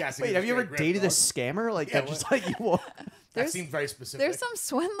podcasting. Wait, have you ever industry, dated a dog. scammer? Like Yeah, that just like you want? That There's- seemed very specific. There's some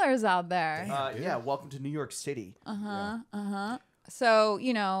swindlers out there. Yeah, welcome to New York City. So,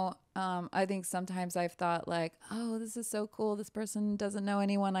 I think sometimes I've thought like, oh, this is so cool. This person doesn't know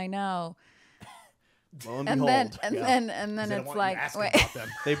anyone I know. Lo and And behold, then and Yeah. then and They then don't it's want you like, asking wait. about them.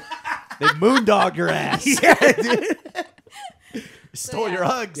 they moondogged your ass. Yeah, dude. Stole yeah. your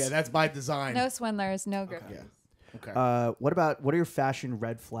hugs. Yeah, that's by design. No swindlers, no grifters. Yeah. Okay. What are your fashion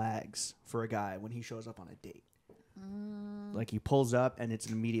red flags for a guy when he shows up on a date? Like he pulls up and it's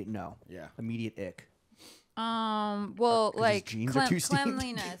an immediate no. Yeah. Immediate ick. Well, 'cause his like jeans are too steamed?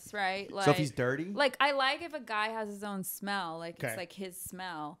 cleanliness, right? Like, So if he's dirty? like I like if a guy has his own smell, like Okay. it's like his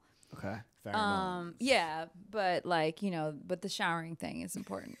smell. Okay. Fair enough. Yeah, but like but the showering thing is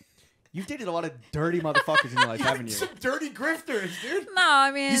important. You've dated a lot of dirty motherfuckers in your life, haven't you? Some dirty grifters, dude. No,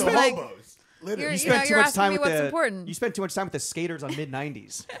 I mean, So like, hobos. Literally. You're- You spent too you're much asking time me with what's the important. You spent too much time with the skaters on mid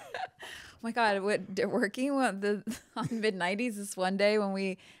 '90s. oh my God, working on mid '90s. This one day when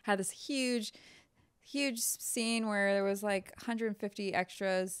we had this huge scene where there was like 150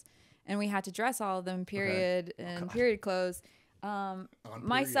 extras, and we had to dress all of them. Period and period clothes.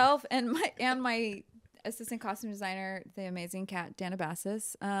 Myself and my assistant costume designer, the amazing cat Dana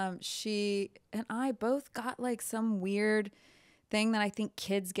Bassis. She and I both got like some weird thing that I think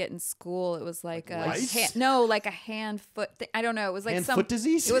kids get in school. It was like lice? like a hand foot thing. I don't know. It was like Hand some foot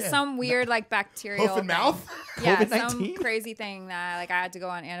disease? It was Yeah. some weird like bacterial Hoof and thing. mouth? Yeah, COVID-19? some crazy thing that like I had to go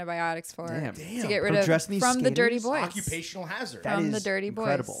on antibiotics for Damn. to get rid From of dressing these from the dirty skaters? boys. Occupational hazard. That From the is dirty boys.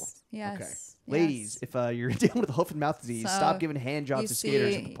 incredible. Yes. Okay. Ladies, if you're dealing with hoof and mouth disease, So, stop giving hand jobs you to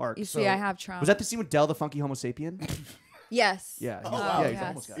skaters see- at the park. You see, I have trauma. Was that the scene with Del the Funky Homo Sapien? Yes. Yeah. Oh, he's- wow. yeah, he's a yes.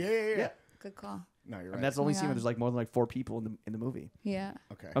 homeless guy. Yeah. Good call. No, you're right. And that's the only my scene where God. there's like more than like 4 people in the movie. Yeah.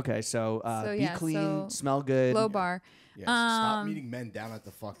 okay. Okay, so, So, be yeah, clean, so smell good. Low bar. Yes. Stop meeting men down at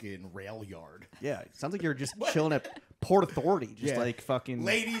the fucking rail yard. Yeah, it sounds like you're just chilling at Port Authority, just Yeah. like fucking.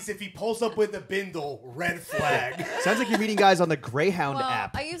 Ladies, if he pulls up with a bindle, red flag. Sounds like you're meeting guys on the Greyhound Well,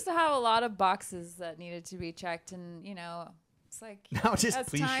 app. I used to have a lot of boxes that needed to be checked, and it's like Now just as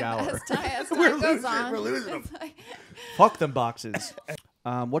please time, shower. As time We're goes losing- on, we're losing it's like- Fuck them boxes.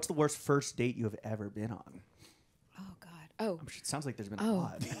 What's the worst first date you have ever been on? oh God. Oh. It sounds like there's been a Oh.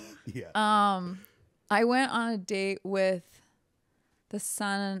 lot. Yeah. I went on a date with the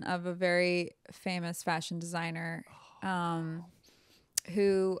son of a very famous fashion designer,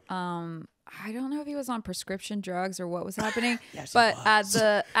 who I don't know if he was on prescription drugs or what was happening. Yes, he but was.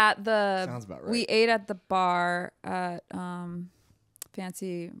 at the Sounds about we right. ate at the bar at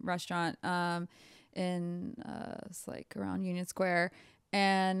fancy restaurant in it's like around Union Square,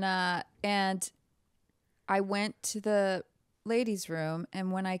 and I went to the ladies' room,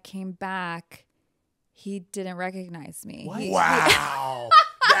 and when I came back, he didn't recognize me. What? Wow.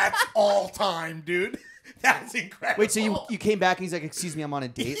 That's all time, dude. That's incredible. Wait, so you came back and he's like, "Excuse me, I'm on a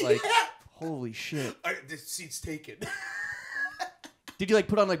date." Like, holy shit! This seat's taken. Did you like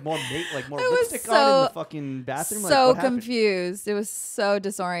put on like more more I was lipstick on in the so- fucking bathroom? Like, so what happened? confused. It was so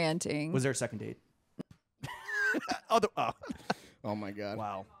disorienting. Was there a second date? Oh my god.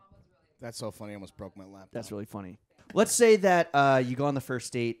 Wow, That's so funny. I almost broke my laptop. that's really funny. Let's say that you go on the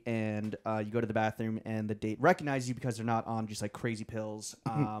first date and you go to the bathroom and the date recognizes you because they're not on just like crazy pills,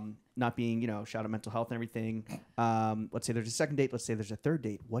 not being, shout out mental health and everything. Let's say there's a second date. Let's say there's a third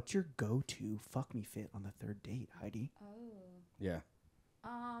date. What's your go-to fuck me fit on the third date, Heidi? Oh. Yeah.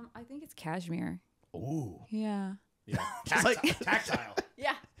 I think it's cashmere. Ooh. Yeah. Yeah. Just like Tactile.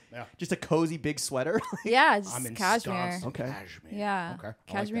 Yeah. Yeah. just a cozy big sweater. Yeah, I'm just cashmere. ensconced in Okay. Cashmere. Yeah. Okay. I like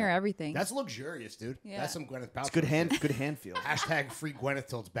Cashmere that. everything. That's luxurious, dude. Yeah. That's some Gwyneth Paltrow. It's good hand feel. Hashtag free Gwyneth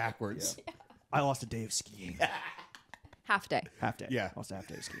till it's backwards. Yeah. I lost a day of skiing. Half day. Half day. Yeah. Lost a half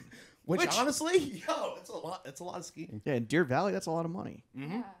day of skiing. Which honestly, it's a lot. It's a lot of skiing. Yeah, in Deer Valley, that's a lot of money.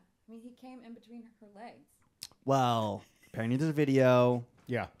 Mm-hmm. Yeah. I mean, he came in between her legs. Well, apparently there's a video.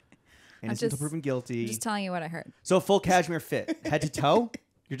 Yeah. Innocent until proven guilty. I'm just telling you what I heard. So full cashmere fit, head to toe.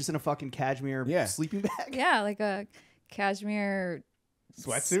 You're just in a fucking cashmere sleeping bag. Yeah, like a cashmere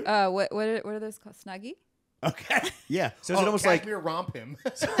Sweatsuit. What are those called? Snuggie? Okay. Yeah. So is it almost like Cashmere romp him?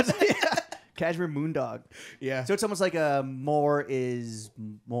 cashmere moondog? Yeah. So it's almost like a more is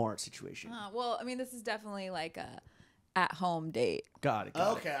more situation. Well, I mean, this is definitely like a at-home date. Got it.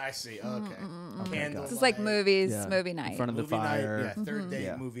 Okay, I see. Okay. Candlelight. This is like movies, Yeah. movie night. In front of the Movie night, fire. yeah, third date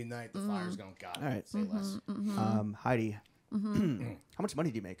Yeah. movie night. The fire's going. Got it. All right. Say less. Heidi, how much money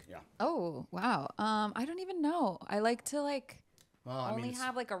do you make? Yeah. Oh, wow. I don't even know. I like to Well, I only mean,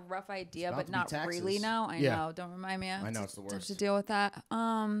 have like a rough idea, about but to be not taxes. really know. I Yeah. know. Don't remind me. I know it's the Have worst. to deal with that.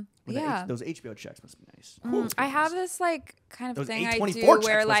 Well, Yeah. those HBO checks must be nice. I have this like kind of Those thing I A24 do checks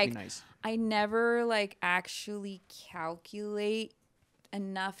where must be like nice. I never like actually calculate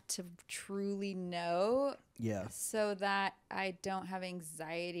enough to truly know Yeah. so that I don't have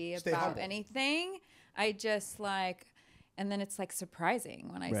anxiety Stay about humble. anything. I just like, and then it's like surprising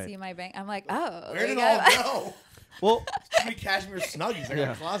when I Right. see my bank. I'm like, oh, Where did like, it all go? Well, Too many cashmere snuggies. I got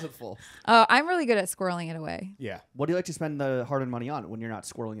Yeah. a closet full. oh, I'm really good at squirreling it away. Yeah. what do you like to spend the hard-earned money on when you're not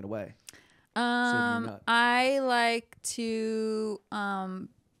squirreling it away? nut. I like to,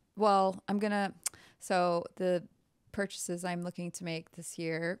 well, so the purchases I'm looking to make this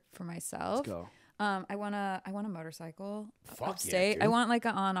year for myself. Let's go. I want a motorcycle Fuck yeah, upstate. dude. I want like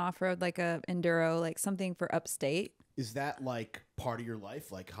an on off road, like a enduro, like something for upstate. Is that like part of your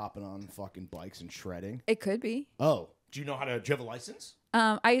life, like hopping on fucking bikes and shredding? It could be. Oh, do you have a license?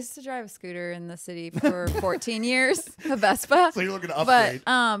 I used to drive a scooter in the city for 14 years, a Vespa. So you're looking to upgrade.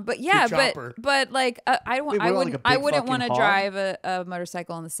 But yeah, chopper. but like Wait, what, like a big wouldn't fucking want to hog? drive a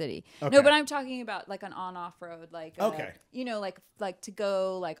motorcycle in the city. Okay. No, but I'm talking about like an on off road, like Okay. like to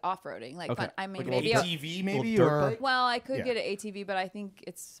go like off roading, like Okay. fun. I mean, Like an maybe. ATV, maybe, dirt or bike? Well, I could Yeah. get an ATV, but I think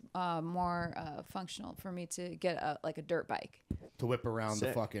it's more functional for me to get like a dirt bike. to whip around Sick.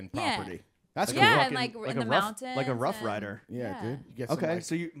 the fucking Yeah. property. That's cool. Yeah, Fucking- and like in the a rough, mountains, like a rough and- rider. Yeah, dude. You get some Okay, like,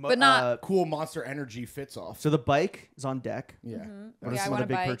 so you, But not- cool Monster Energy fits off. So the bike is on deck. Yeah, What are Yeah, I some want other a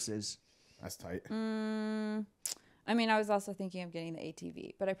big bike. purchases? that's tight. I mean, I was also thinking of getting the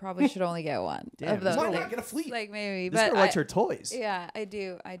ATV, but I probably should only get one Damn, of those. why like, not get a fleet? Like maybe, This but girl likes I- her toys. yeah, I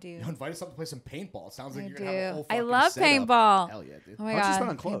do. You invite us up to play some paintball. It sounds like I you're gonna have a do. whole I fucking love setup. paintball. Hell yeah, dude. Oh my How much do you god, spend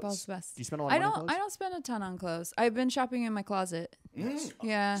on clothes? paintball's the best. Do you spend a lot of money on clothes? I don't spend a ton on clothes. I've been shopping in my closet.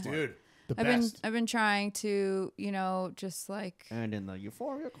 Yeah, Dude, the I've best. been trying to, just like And in the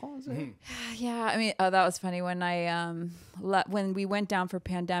Euphoria closet. yeah. I mean, that was funny when I when we went down for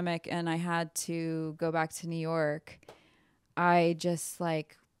pandemic and I had to go back to New York. I just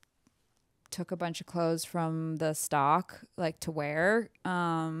like took a bunch of clothes from the stock like to wear,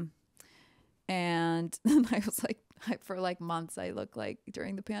 and I was like, for like months, I looked like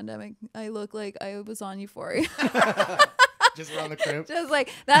during the pandemic, I looked like I was on Euphoria. Just around the crib. Just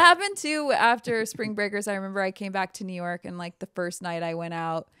like that happened too after Spring Breakers. I remember I came back to New York and like the first night I went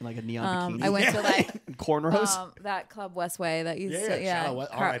out, And like a neon bikini. I went to like cornrows. that club Westway that used Yeah, to, yeah, shout out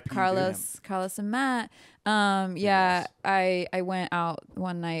R.I.P. Carlos and Matt. Yeah, I went out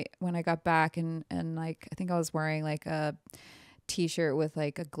one night when I got back and like I think I was wearing like a t-shirt with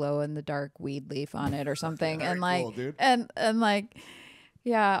like a glow in the dark weed leaf on it or something, Very and like cool, dude. and like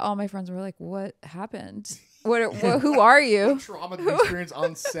yeah, all my friends were like, "What happened? Who are you? Trauma experience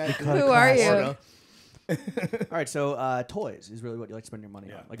on set. Who are you?" All right, so toys is really what you like to spend your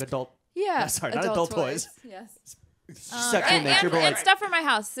money on. Like adult, Yeah, sorry, not adult toys. Yes. sexual And, nature, and, but and like, stuff for my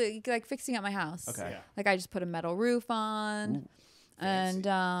house, so, like fixing up my house. Okay. Yeah. Like I just put a metal roof on, Ooh, and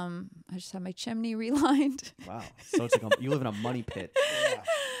I just have my chimney relined. wow. So it's like you live in a money pit. Yeah.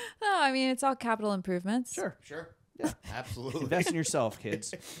 No, I mean it's all capital improvements. Sure. Sure. Yeah. Absolutely. Invest in yourself,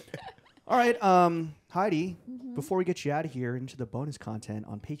 kids. All right, Heidi, before we get you out of here into the bonus content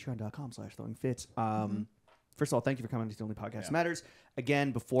on patreon.com/throwingfits, first of all, thank you for coming to the Only Podcast Matters.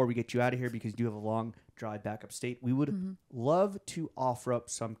 Again, before we get you out of here, because you do have a long drive back upstate, we would love to offer up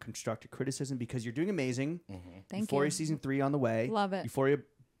some constructive criticism because you're doing amazing. Thank Euphoria you. season 3 on the way. Love it. Euphoria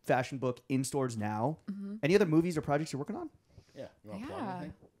fashion book in stores now. Any other movies or projects you're working on? Yeah. You want to plug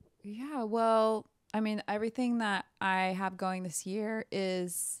anything? Yeah. Well, I mean, everything that I have going this year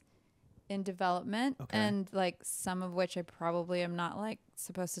is in development, and like some of which I probably am not like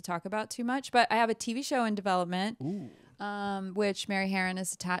supposed to talk about too much. But I have a TV show in development, which Mary Herron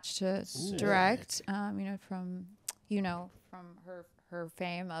is attached to direct. From her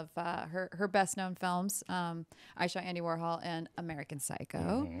fame of her best known films, I Shot Andy Warhol and American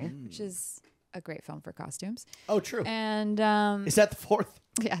Psycho, which is a great film for costumes. Oh, true. And Is that the fourth?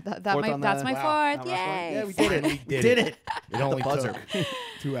 yeah, Fourth on that's my wow. fourth. Yay! Yeah, we did it. We did it. It The only buzzer. took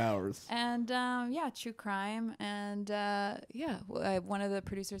 2 hours. And true crime. And one of the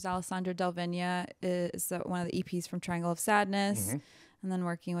producers, Alessandro Del Vigna, is one of the EPs from Triangle of Sadness. And then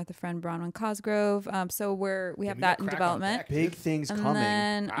working with a friend, Bronwyn Cosgrove. So we have that in development. Big things And coming.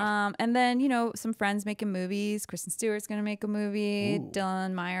 then, some friends making movies. Kristen Stewart's going to make a movie.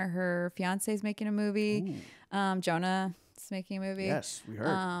 Dylan Meyer, her fiance, is making a movie. Jonah is making a movie. Yes, we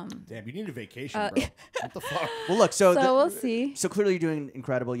heard. Damn, you need a vacation, bro. What the fuck? Well, look, so we'll see. So clearly you're doing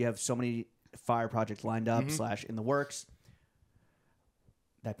incredible. You have so many fire projects lined up / in the works.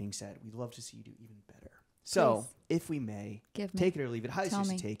 That being said, we'd love to see you do even better. So, if we may, take it or leave it. How Tell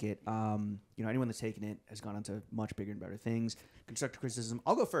you me. take it? Anyone that's taken it has gone on to much bigger and better things. Constructive criticism.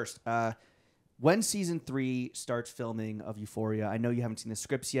 I'll go first. When season 3 starts filming of Euphoria, I know you haven't seen the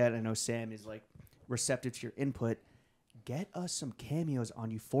scripts yet. I know Sam is like receptive to your input. Get us some cameos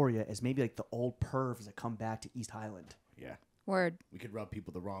on Euphoria as maybe like the old pervs that come back to East Highland. Yeah. Word. We could rub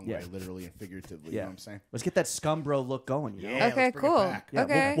people the wrong Yeah. way, literally and figuratively. You know what I'm saying? Let's get that scum bro look going. You know? Yeah, Okay, let's bring it cool. back. Yeah,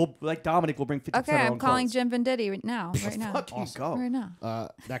 Okay. We'll like Dominic, we'll bring 50% Okay, of our I'm own calling clothes. Jim Venditti right now. Fucking go. Right now.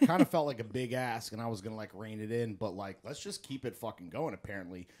 That kind of felt like a big ask, and I was gonna like rein it in, but like let's just keep it fucking going.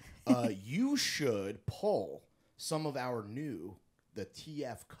 Apparently, you should pull some of our the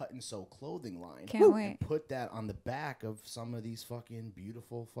TF Cut and Sew clothing line. Can't wait. And put that on the back of some of these fucking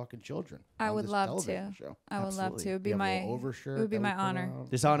beautiful fucking children. I on would this love television to. show. I would love to. It would be You have a my little overshirt it would be that my we put honor. out.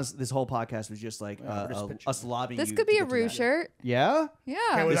 This whole podcast was just like we're just pitching us lobbying This you could to be a get to Rue that. shirt. Yeah? Yeah.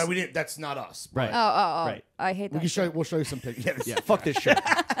 Okay, well, we didn't. That's not us. Right. Oh. Right. I hate We that. can show. We'll show you some pictures. Yeah, fuck this shirt.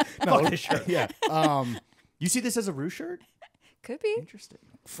 Fuck this shirt. Yeah. You see this as a Rue shirt? Could be. Interesting.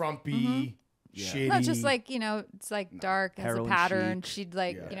 Frumpy. Shitty. Not just like, it's like dark as a Heroin pattern. chic. She'd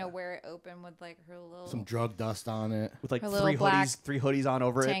like, wear it open with like her little some drug dust on it. With like Her little three hoodies on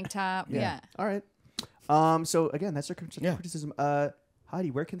over tank it. top. Yeah. Yeah. All right. So again, that's our criticism.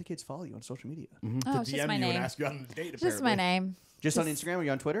 Heidi, where can the kids follow you on social media? Oh, it's just my DM you and name. ask you on the date. Just my name. Just on Instagram? Are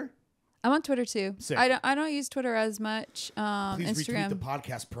you on Twitter? I'm on Twitter too. Sick. I don't use Twitter as much. Please retweet Instagram. the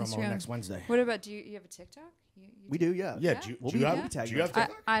podcast promo Instagram. next Wednesday. What about you have a TikTok? You We do, yeah. Yeah. Yeah. Do We'll you be have happy to tag do you you on have I,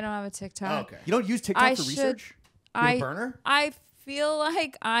 TikTok? I don't have a TikTok. Oh, okay. You don't use TikTok I for should- research? You have a burner? I feel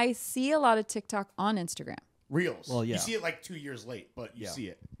like I see a lot of TikTok on Instagram. Reels. Well, yeah. You see it like 2 years late, but you see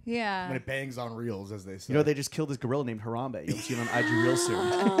it. Yeah. When it bangs on reels, as they say. You know, they just killed this gorilla named Harambe. You'll see it on IG real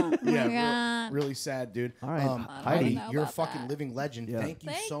soon. yeah, God. really sad, dude. All right. Heidi, know you're a about fucking that. living legend. Yeah. Thank you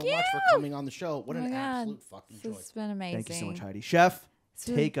Thank so you. much for coming on the show. What Oh an my God. absolute fucking This joy. has been amazing. Thank you so much, Heidi. Chef, It's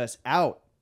been- take us out.